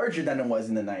larger than it was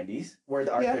in the 90s, where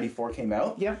the R34 came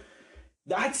out. Yeah.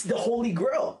 That's the holy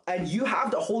grail. And you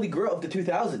have the holy grail of the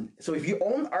 2000. So if you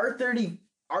own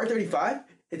R35,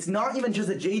 it's not even just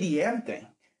a JDM thing.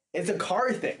 It's a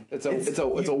car thing. It's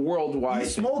a worldwide. You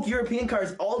smoke European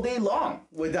cars all day long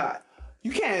with that.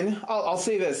 You can. I'll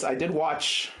say this. I did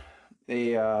watch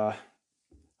a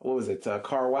what was it?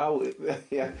 Car Wow.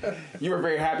 Yeah, you were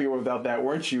very happy about that,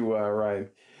 weren't you, Ryan?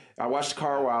 I watched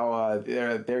Car Wow,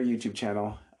 their YouTube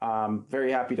channel.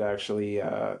 Very happy to actually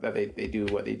that they do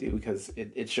what they do, because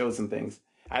it shows some things.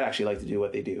 I'd actually like to do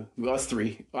what they do. Us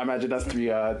three. I imagine us three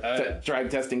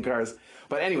drag testing cars.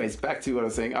 But anyways, back to what I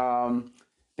was saying.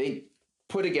 They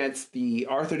put against the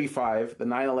R35, the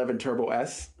 911 Turbo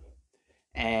S,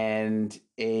 and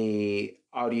a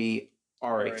Audi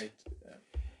R8. Right.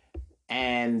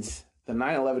 And the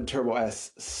 911 Turbo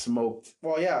S smoked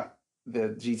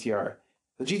the GTR.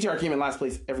 The GTR came in last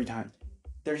place every time.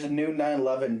 There's a new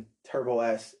 911 Turbo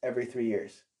S every 3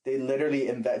 years. They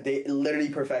literally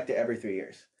perfect it every 3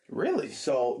 years. Really?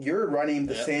 So you're running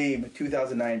the same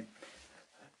 2009.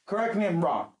 Correct me if I'm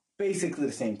wrong. Basically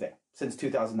the same thing since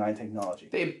 2009 technology.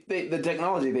 The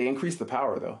technology, they increased the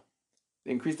power though.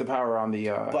 They increased the power on the.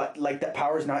 But that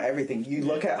power is not everything. You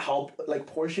look at how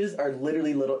Porsches are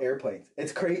literally little airplanes.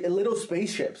 It's crazy, little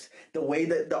spaceships. The way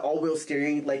that the all-wheel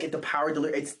steering, the power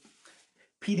delivery,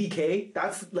 PDK.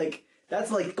 That's like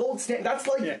gold standard. That's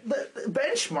like the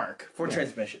benchmark for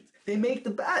transmissions. They make the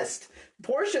best.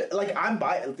 Porsche, like I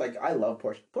love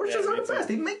Porsche. Porsches are the best.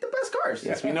 They make the best cars.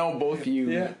 Yes, we know both of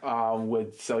you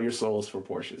would sell your souls for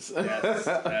Porsches. Yes.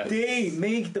 They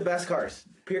make the best cars.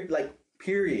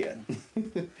 Period.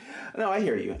 No, I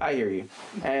hear you.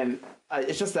 And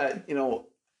it's just that,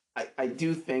 I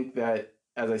do think that,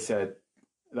 as I said,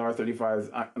 the R35 is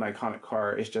an iconic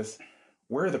car. It's just,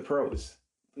 where are the pros?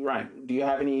 Ryan, do you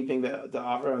have anything to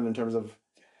offer in terms of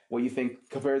what you think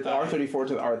compared to the R34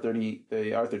 to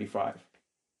the R35?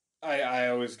 I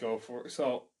always go for,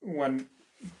 so when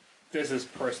this is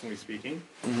personally speaking,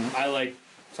 I like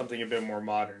something a bit more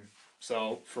modern.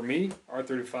 So for me,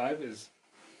 R35 is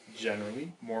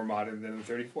generally more modern than the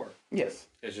 34. Yes.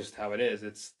 It's just how it is.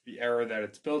 It's the era that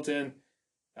it's built in.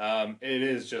 It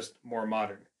is just more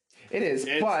modern. It is,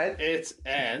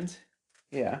 and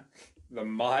the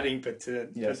modding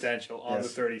potential on the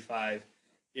 35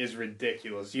 is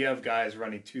ridiculous. You have guys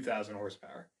running 2,000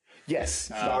 horsepower. Yes.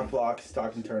 Stock block,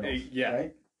 stock internals.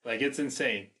 Right? Like it's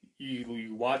insane.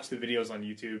 You watch the videos on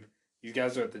YouTube. These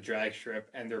guys are at the drag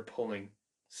strip and they're pulling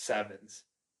 7s.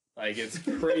 Like it's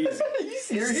crazy. Are you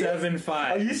serious? 7.5.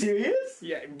 Are you serious?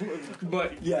 Yeah,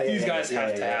 but these guys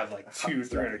have to have like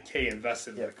 300K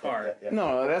invested in the car.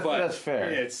 No, that's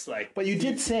fair. It's like, but you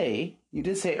did say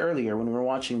earlier when we were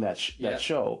watching that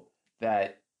show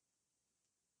that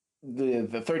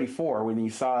the 34, when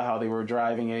you saw how they were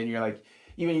driving it, and you're like,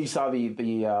 even you saw the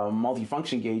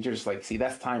multifunction gauge, you're just like, see,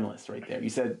 that's timeless right there. You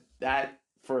said that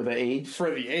for the age?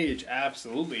 For the age,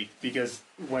 absolutely. Because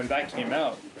when that came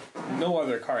out, no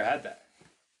other car had that.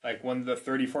 Like when the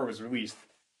 34 was released,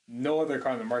 no other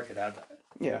car on the market had that.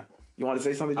 Yeah. You want to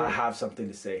say something, John? I have something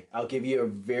to say. I'll give you a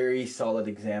very solid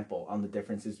example on the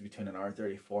differences between an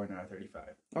R34 and an R35.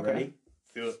 Okay. Ready?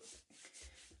 Feel it.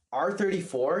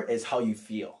 R34 is how you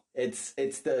feel. It's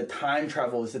the time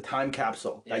travel. It's the time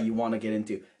capsule that you want to get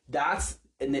into. That's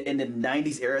in the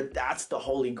 90s era. That's the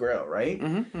holy grail, right?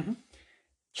 Mm-hmm, mm-hmm.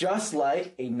 Just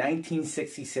like a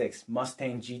 1966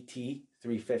 Mustang GT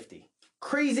 350.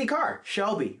 Crazy car,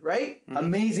 Shelby, right? Mm-hmm.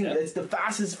 Amazing. Yeah. It's the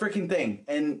fastest freaking thing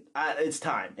in at its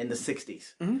time in the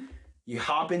 60s. Mm-hmm. You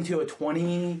hop into a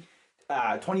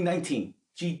 2019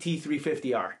 GT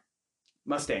 350R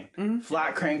Mustang,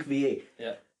 flat crank V8.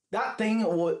 Yeah. That thing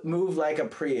would move like a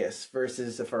Prius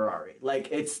versus a Ferrari.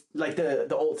 Like it's like the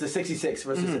 66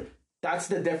 versus that's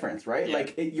the difference, right? Yeah.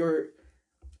 Like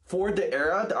for the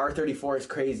era, the R34 is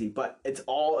crazy, but it's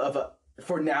all of a.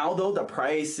 For now, though, the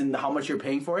price and how much you're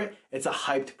paying for it, it's a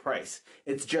hyped price.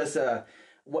 It's just a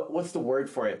what's the word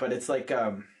for it? But it's like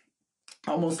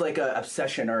almost like a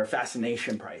obsession or a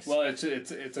fascination price. Well, it's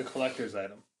a collector's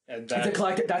item, and it's a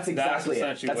collector. That's exactly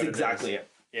it. That's exactly it.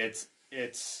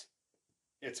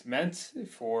 It's meant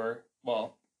for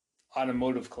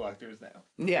automotive collectors now.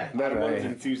 Yeah, automotive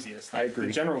enthusiasts. I agree.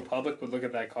 The general public would look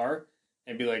at that car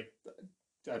and be like,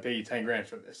 "I pay you $10,000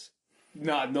 for this."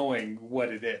 Not knowing what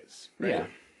it is, right? Yeah.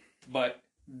 But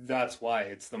that's why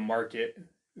it's the market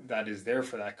that is there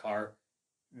for that car.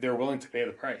 They're willing to pay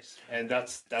the price, and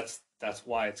that's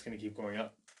why it's going to keep going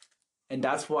up. And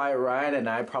that's why Ryan and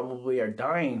I probably are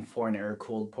dying for an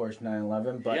air-cooled Porsche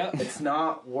 911, but it's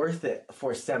not worth it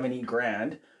for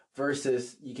 $70,000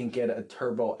 versus you can get a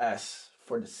Turbo S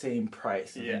for the same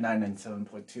price of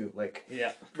 997.2. Like,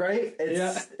 right?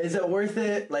 Is it worth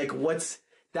it? Like,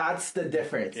 that's the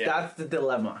difference. Yeah. That's the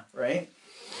dilemma, right?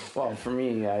 Well, for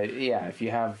me, if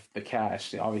you have the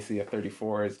cash, obviously a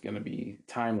 34 is going to be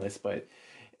timeless, but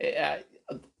a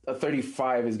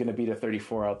 35 is going to beat a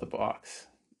 34 out the box.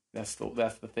 That's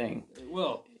the thing.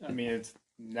 Well, I mean, it's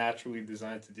naturally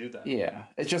designed to do that. Yeah.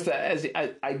 It's just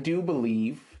that I do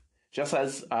believe, just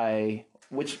as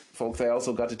which folks, I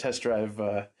also got to test drive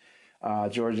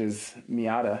George's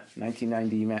Miata,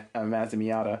 1990 Mazda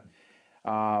Miata.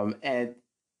 And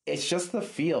it's just the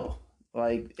feel.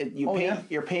 Like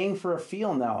you're paying for a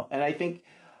feel now, and I think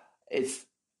it's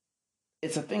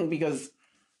a thing because,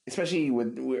 especially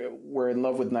we're in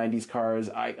love with 90s cars.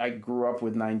 I grew up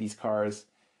with 90s cars.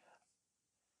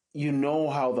 You know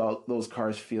how those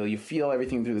cars feel. You feel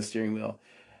everything through the steering wheel.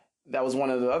 That was one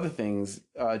of the other things,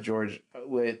 George,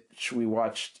 which we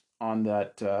watched on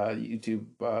that YouTube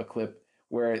clip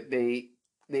where they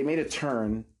made a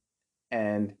turn,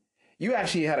 and you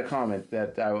actually had a comment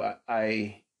that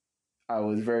I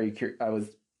was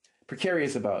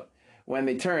precarious about when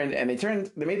they made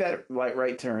that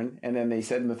right turn, and then they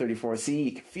said in the 34, see,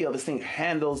 you can feel this thing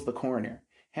handles the corner,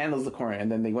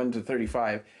 and then they went to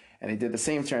 35 and they did the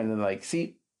same turn, and they're like,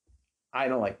 see, I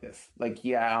don't like this. Like,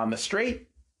 on the straight,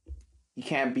 you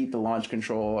can't beat the launch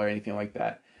control or anything like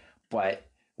that, but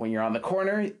when you're on the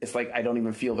corner, it's like I don't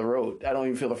even feel the road. I don't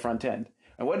even feel the front end.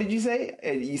 And what did you say?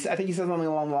 I think you said something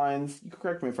along the lines. You can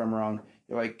correct me if I'm wrong.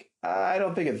 You're like, I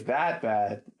don't think it's that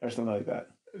bad, or something like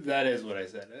that. That is what I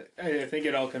said. I think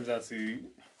it all comes down to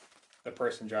the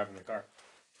person driving the car.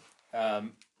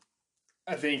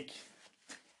 I think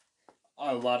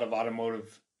a lot of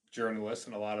automotive journalists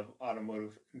and a lot of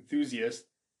automotive enthusiasts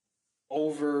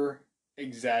over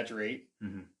exaggerate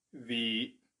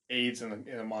the aids in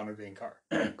a monoplane car.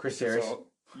 Chris Harris. So,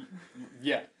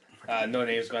 yeah. No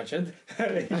names mentioned.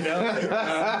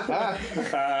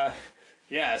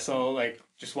 Yeah, so like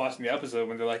just watching the episode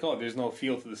when they're like, oh, there's no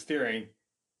feel to the steering.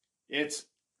 It's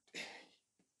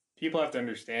people have to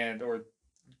understand, or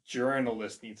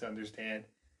journalists need to understand,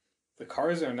 the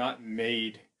cars are not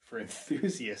made for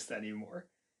enthusiasts anymore.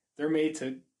 They're made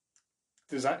to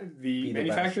design. The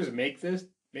manufacturers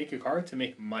make a car to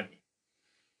make money.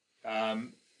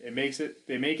 They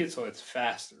make it so it's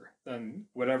faster than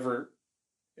whatever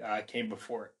came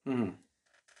before it. Mm-hmm.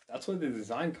 That's why they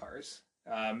design cars.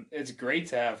 It's great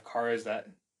to have cars that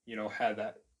have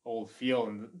that old feel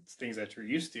and things that you're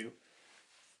used to,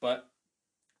 but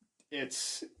I'd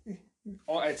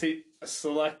say a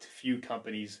select few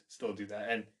companies still do that,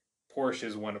 and Porsche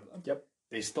is one of them. Yep.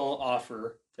 They still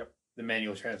offer the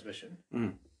manual transmission.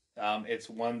 Mm. It's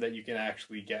one that you can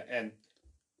actually get, and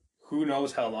who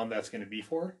knows how long that's going to be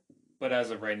for, but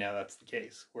as of right now, that's the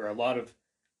case, where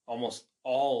almost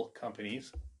all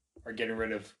companies are getting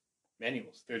rid of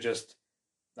manuals. They're just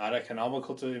not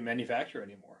economical to manufacture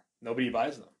anymore. Nobody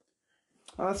buys them.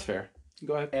 Oh, that's fair.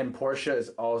 Go ahead. And Porsche is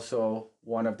also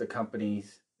one of the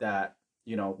companies that,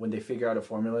 when they figure out a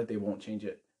formula, they won't change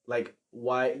it. Like,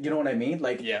 why? You know what I mean?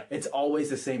 Like, It's always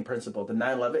the same principle. The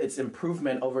 911, it's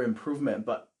improvement over improvement,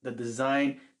 but the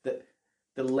design,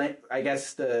 I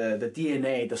guess the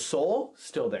DNA, the soul,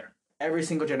 still there. Every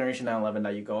single generation 911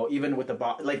 that you go, even with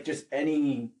just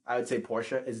any, I would say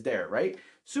Porsche is there, right?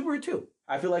 Subaru too.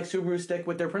 I feel like Subaru stick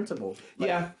with their principles.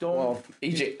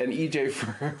 EJ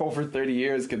for over 30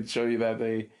 years can show you that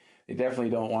they definitely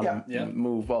don't want to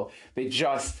move. Well, they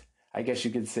just, I guess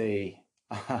you could say,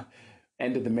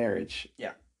 ended the marriage.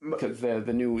 Yeah. Because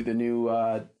the new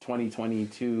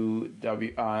 2022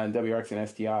 WRX and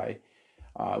STI,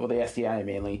 the STI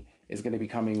mainly, is going to be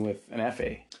coming with an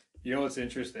FA. You know what's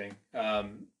interesting?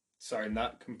 Sorry,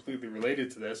 not completely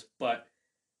related to this, but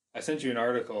I sent you an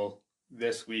article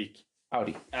this week.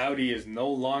 Audi is no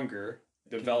longer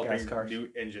developing new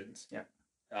engines. Yeah.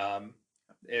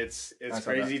 It's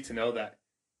crazy to know that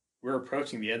we're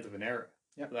approaching the end of an era.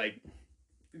 Yeah. Like,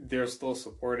 they're still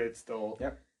supported, still,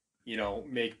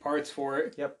 make parts for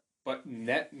it. Yep. But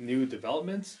net new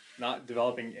developments, not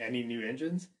developing any new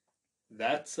engines,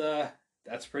 that's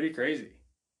pretty crazy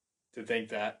to think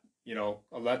that,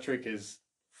 electric is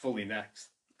fully next.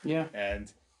 Yeah. And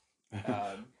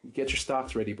get your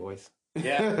stocks ready, boys.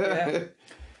 Yeah.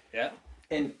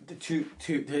 And to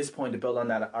his point, to build on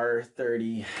that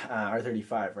R30,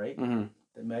 R35, right? Mm-hmm.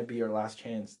 That might be your last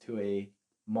chance to a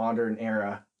modern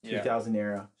era, 2000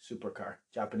 era supercar,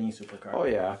 Japanese supercar. Oh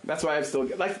yeah, that's why I've still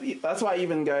that's why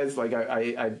even guys like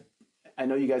I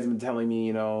know you guys have been telling me,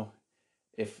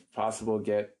 if possible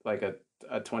get like a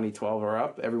 2012 or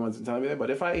up. Everyone's been telling me that, but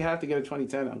if I have to get a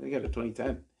 2010, I'm gonna get a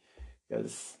 2010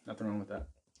 because nothing wrong with that.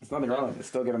 There's nothing wrong with it.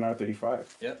 Still get an R35.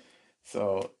 Yeah.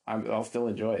 So I'll still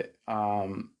enjoy it.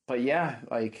 But yeah,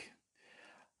 like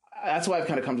that's why I've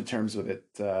kind of come to terms with it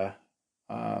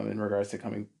in regards to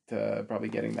coming to probably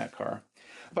getting that car.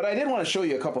 But I did want to show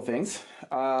you a couple things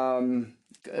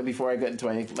before I get into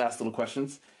my last little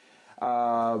questions.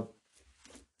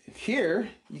 Here,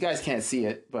 you guys can't see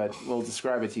it, but we'll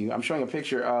describe it to you. I'm showing a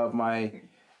picture of my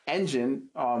engine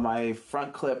on my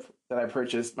front clip that I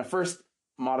purchased, my first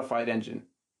modified engine,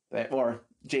 or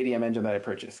JDM engine that I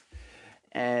purchased.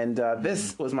 And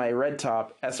this was my red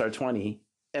top SR20,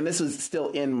 and this was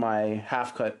still in my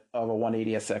half cut of a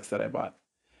 180SX that I bought.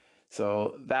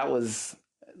 So that was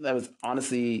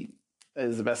honestly, it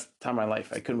was the best time of my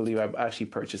life. I couldn't believe I actually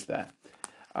purchased that.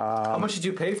 How much did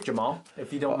you pay, Jamal?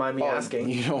 If you don't mind me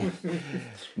asking.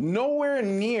 Nowhere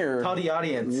near tell the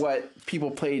audience what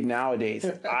people paid nowadays.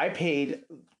 I paid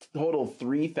total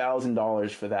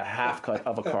 $3,000 for that half cut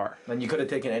of a car. And you could have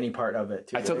taken any part of it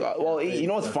too. I took. You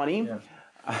know what's funny? Yeah.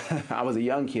 I was a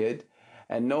young kid,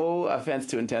 and no offense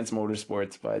to Intense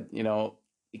Motorsports, but you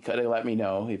could have let me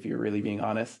know if you're really being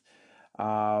honest.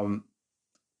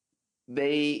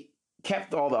 They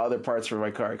kept all the other parts for my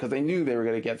car because they knew they were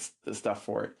going to get the stuff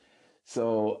for it.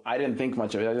 So I didn't think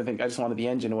much of it. I just wanted the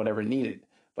engine and whatever it needed.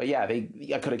 But yeah,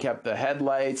 I could have kept the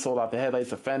headlights, sold off the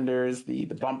headlights, the fenders, the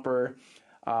bumper.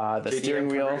 the steering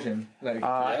wheel, Like,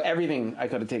 everything I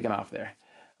could have taken off there.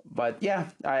 But yeah,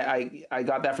 I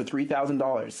got that for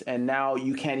 $3,000, and now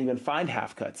you can't even find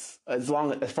half cuts as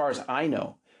far as I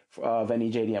know of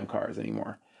any JDM cars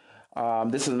anymore.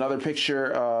 This is another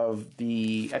picture of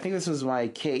I think this was my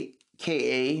KA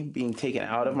being taken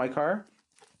out of my car.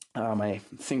 My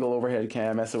single overhead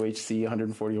cam SOHC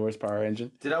 140 horsepower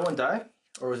engine. did that one die,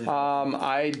 or was it?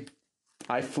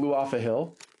 I flew off a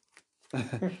hill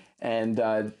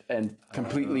and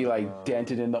completely like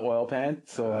dented in the oil pan.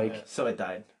 So like, so it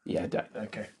died. yeah, it died.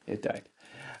 Okay. It died.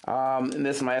 And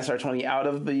this is my SR20 out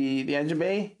of the engine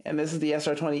bay, and this is the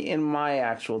SR20 in my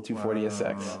actual 240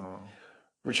 SX.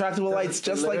 Retractable lights,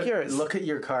 just like yours. Look at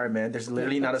your car, man. There's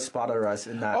literally not a spot of rust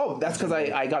in that. Oh, that's because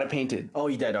I got it painted. Oh,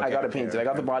 you did? Okay, I got it painted. I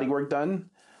got the body work done.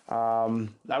 I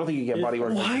don't think you get body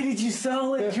work. Why did you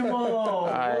sell it, Jamal?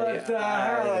 What the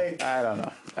heck? I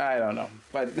don't know.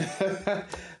 But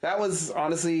that was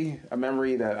honestly a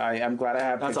memory that I'm glad I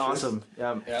have. That's pictures, awesome.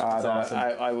 Yeah, that awesome.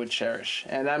 I would cherish.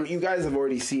 And you guys have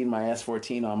already seen my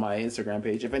S14 on my Instagram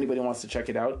page. If anybody wants to check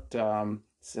it out,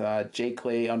 it's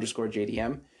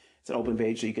jclay_JDM. It's an open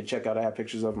page, so you can check out. I have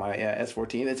pictures of my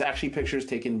S14. It's actually pictures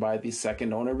taken by the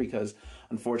second owner because,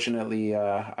 unfortunately,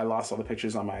 I lost all the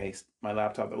pictures on my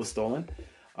laptop that was stolen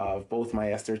of both my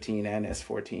S13 and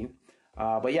S14.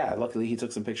 But yeah, luckily he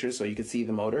took some pictures so you could see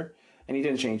the motor, and he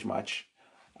didn't change much.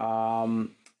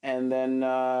 And then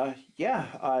I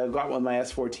got one my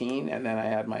S14, and then I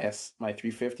had my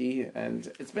 350, and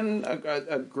it's been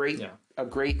a great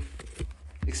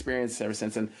experience ever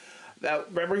since. And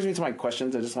that brings me to my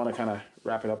questions. I just want to kind of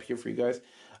wrap it up here for you guys.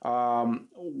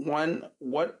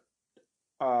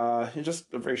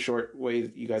 Just a very short way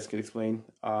that you guys could explain.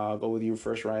 Go with you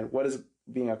first, Ryan. What does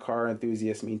being a car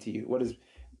enthusiast mean to you? What does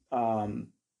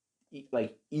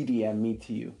like EDM mean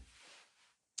to you?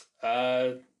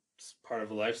 It's part of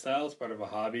a lifestyle. It's part of a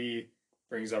hobby.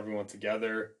 Brings everyone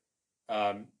together.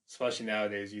 Especially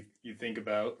nowadays, you think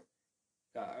about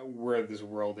where this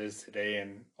world is today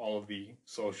and all of the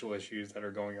social issues that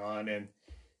are going on. And,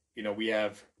 we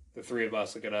have the three of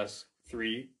us, look at us,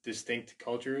 three distinct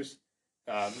cultures.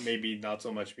 Maybe not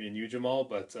so much me and you, Jamal,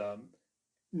 but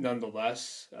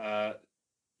nonetheless,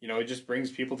 it just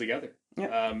brings people together.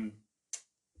 Yeah.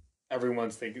 Everyone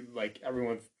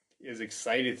is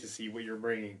excited to see what you're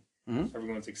bringing. Mm-hmm.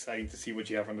 Everyone's excited to see what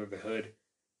you have under the hood.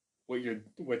 What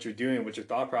you're doing, what your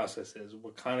thought process is,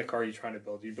 what kind of car are you trying to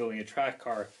build? Are you building a track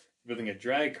car? Are you building a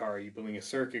drag car? Are you building a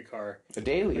circuit car? A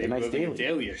daily,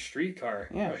 a street car,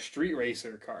 a street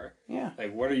racer car. Yeah.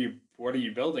 Like what are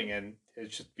you building? And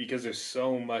it's just because there's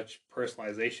so much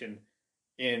personalization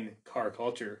in car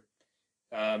culture.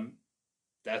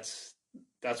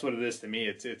 That's what it is to me.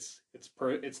 It's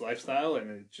lifestyle,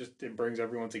 and it brings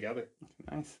everyone together.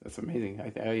 Nice, that's amazing.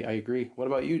 I agree. What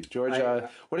about you, George?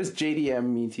 What does JDM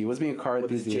mean to you? What's being a car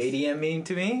enthusiast? What does JDM mean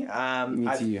to me?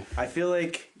 To you? I feel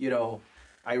like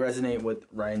I resonate with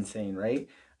Ryan saying, right.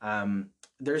 I'm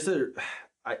just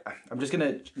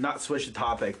gonna not switch the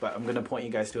topic, but I'm gonna point you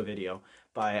guys to a video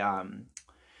by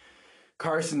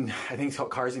Cars and I think it's called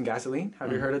Cars and Gasoline.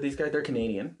 Have you heard of these guys? They're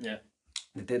Canadian. Yeah.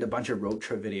 They did a bunch of road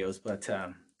trip videos, but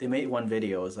they made one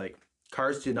video. It was like,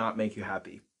 cars do not make you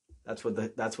happy.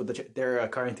 They're a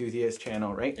car enthusiast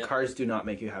channel, right? Yep. Cars do not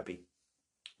make you happy.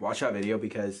 Watch that video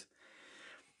because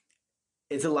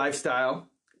it's a lifestyle.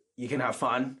 You can have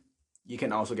fun. You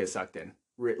can also get sucked in.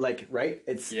 Right?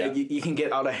 You can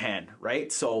get out of hand,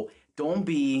 right? So don't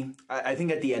be, I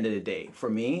think at the end of the day, for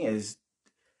me, it's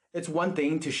one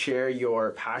thing to share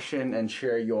your passion and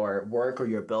share your work or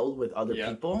your build with other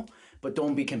people, but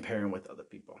don't be comparing with other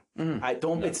people.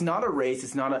 Mm-hmm. It's not a race.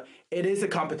 It is a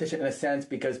competition in a sense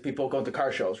because people go to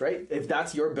car shows, right? If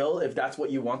that's your build, if that's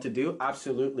what you want to do,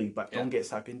 absolutely, but don't get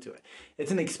sucked into it. It's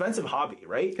an expensive hobby,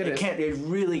 right? It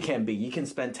really can be. You can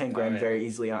spend 10 grand very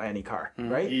easily on any car,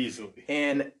 right? Easily.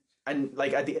 And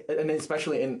like and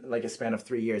especially in like a span of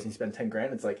 3 years and you spend 10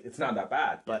 grand, it's like, it's not that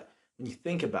bad, but when you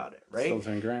think about it, right? Still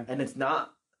 10 grand. And it's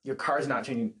not, your car's not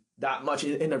changing that much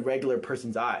in a regular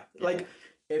person's eye. Yeah. Like,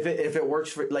 if it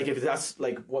works for, like, if that's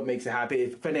like what makes it happy,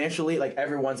 financially, like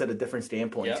everyone's at a different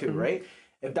standpoint too, right?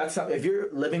 If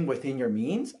you're living within your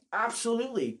means,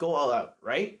 absolutely go all out,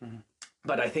 right? Mm-hmm.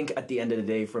 But I think at the end of the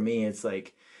day, for me, it's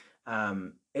like,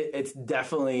 it's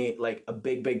definitely like a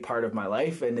big part of my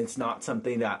life, and it's not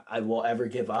something that I will ever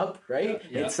give up, right?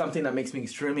 Yeah. It's something that makes me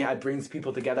extremely, it brings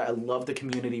people together. I love the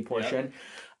community portion.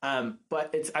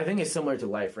 But I think it's similar to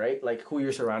life, right? Like who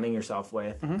you're surrounding yourself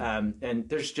with. Mm-hmm. And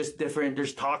there's just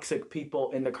there's toxic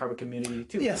people in the carbon community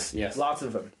too. Yes. Lots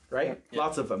of them, right? Yeah.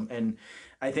 Lots of them. And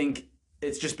I think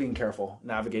it's just being careful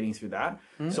navigating through that.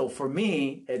 So for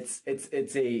me, it's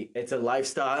a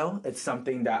lifestyle. It's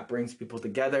something that brings people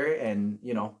together, and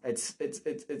you know, it's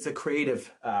a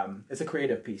creative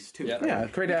piece too. Yeah,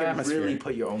 creative you can atmosphere. really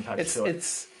put your own touch to it.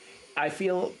 It's I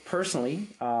feel personally,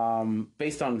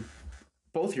 based on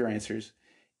both your answers,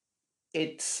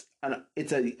 it's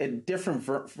a different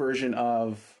version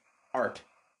of art,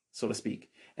 so to speak,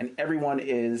 and everyone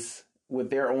is with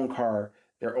their own car,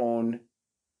 their own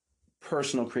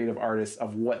personal creative artists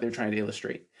of what they're trying to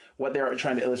illustrate,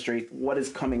 what is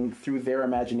coming through their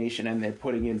imagination and they're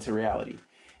putting into reality.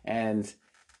 And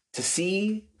to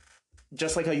see,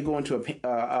 just like how you go into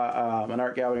an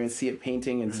art gallery and see it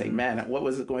painting and say, man, what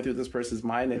was it going through this person's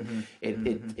mind?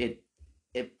 And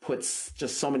it puts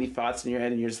just so many thoughts in your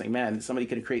head, and you're just like, man, somebody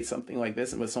could create something like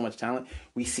this and with so much talent.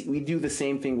 We do the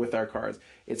same thing with our cars.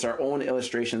 It's our own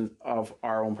illustrations of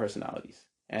our own personalities.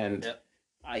 And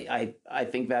I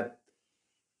think that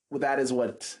is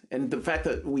what, and the fact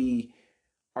that we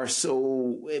are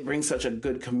it brings such a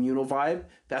good communal vibe.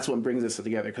 That's what brings us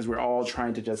together, because we're all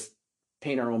trying to just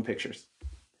paint our own pictures.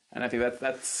 And I think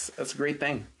that's a great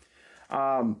thing.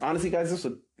 Honestly, guys, this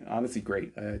was honestly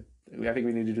great. I think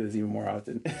we need to do this even more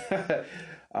often.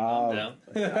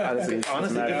 Honestly,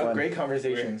 great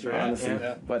conversations. Right? Honestly,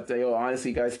 but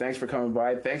honestly, guys, thanks for coming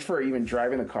by. Thanks for even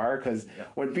driving the car, because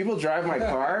when people drive my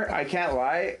car, I can't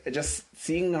lie, just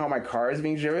seeing how my car is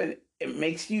being driven, it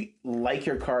makes you like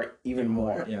your car even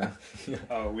more. Yeah.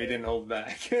 Oh, we didn't hold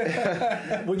back.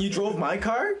 When you drove my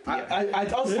car, I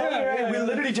was we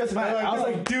literally just met. I was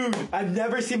like, dude, I've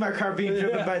never seen my car being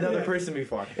driven by another person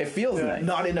before. It feels nice.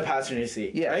 Not in the passenger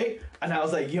seat. Yeah. Right? And I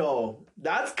was like, yo,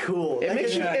 that's cool. It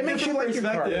makes you like your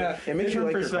car. Yeah. It makes you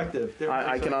like perspective. Your car.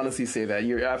 I can honestly say that.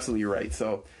 You're absolutely right.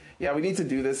 So, yeah, we need to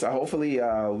do this. Hopefully,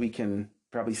 we can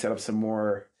probably set up some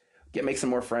more, make some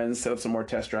more friends, set up some more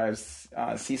test drives,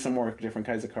 see some more different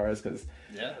kinds of cars. Because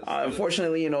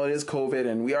unfortunately, it is COVID,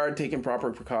 and we are taking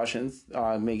proper precautions,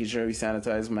 making sure we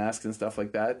sanitize, masks and stuff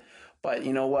like that. But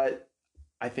you know what?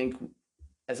 I think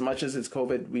as much as it's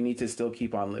COVID, we need to still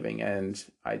keep on living and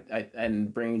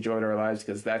and bring joy to our lives,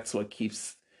 because that's what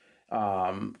keeps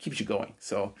you going.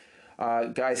 So,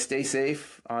 guys, stay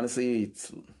safe. Honestly,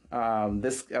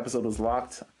 this episode was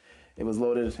locked. It was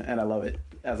loaded, and I love it,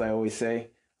 as I always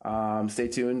say. Stay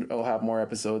tuned. We'll have more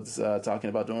episodes talking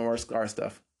about more car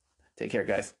stuff. Take care,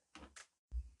 guys.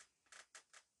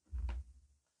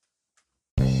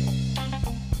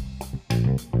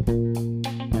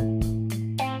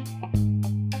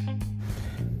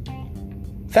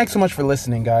 Thanks so much for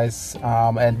listening, guys.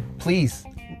 And please,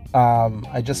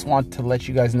 I just want to let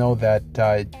you guys know that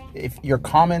if your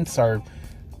comments are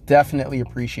definitely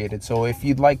appreciated. So if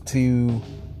you'd like to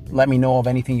let me know of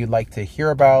anything you'd like to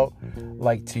hear about,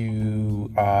 like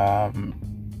to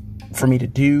for me to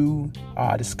do,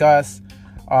 discuss,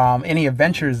 any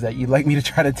adventures that you'd like me to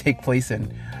try to take place in,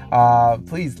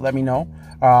 please let me know.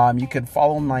 You can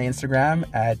follow my Instagram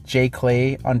at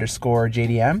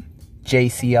jclay_JDM,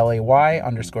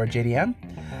 JCLAY_JDM.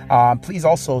 Please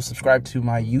also subscribe to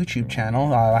my YouTube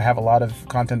channel. I have a lot of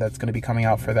content that's going to be coming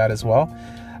out for that as well,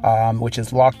 which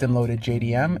is Locked and Loaded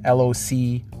JDM,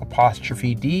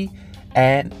 LOC_D,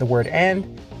 and the word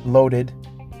and, loaded,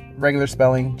 regular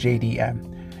spelling, JDM.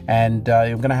 And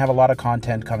I'm going to have a lot of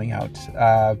content coming out.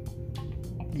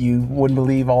 You wouldn't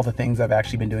believe all the things I've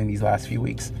actually been doing these last few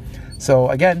weeks. So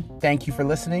again, thank you for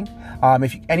listening.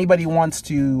 If anybody wants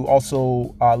to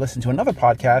also listen to another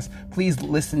podcast, please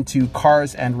listen to Car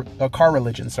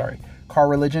Religion,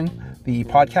 the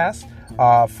podcast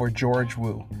for George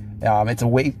Wu. It's a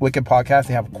wicked podcast.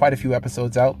 They have quite a few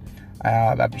episodes out.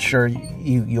 I'm sure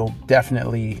you'll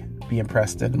definitely be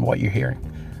impressed in what you're hearing.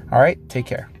 All right, take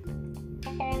care.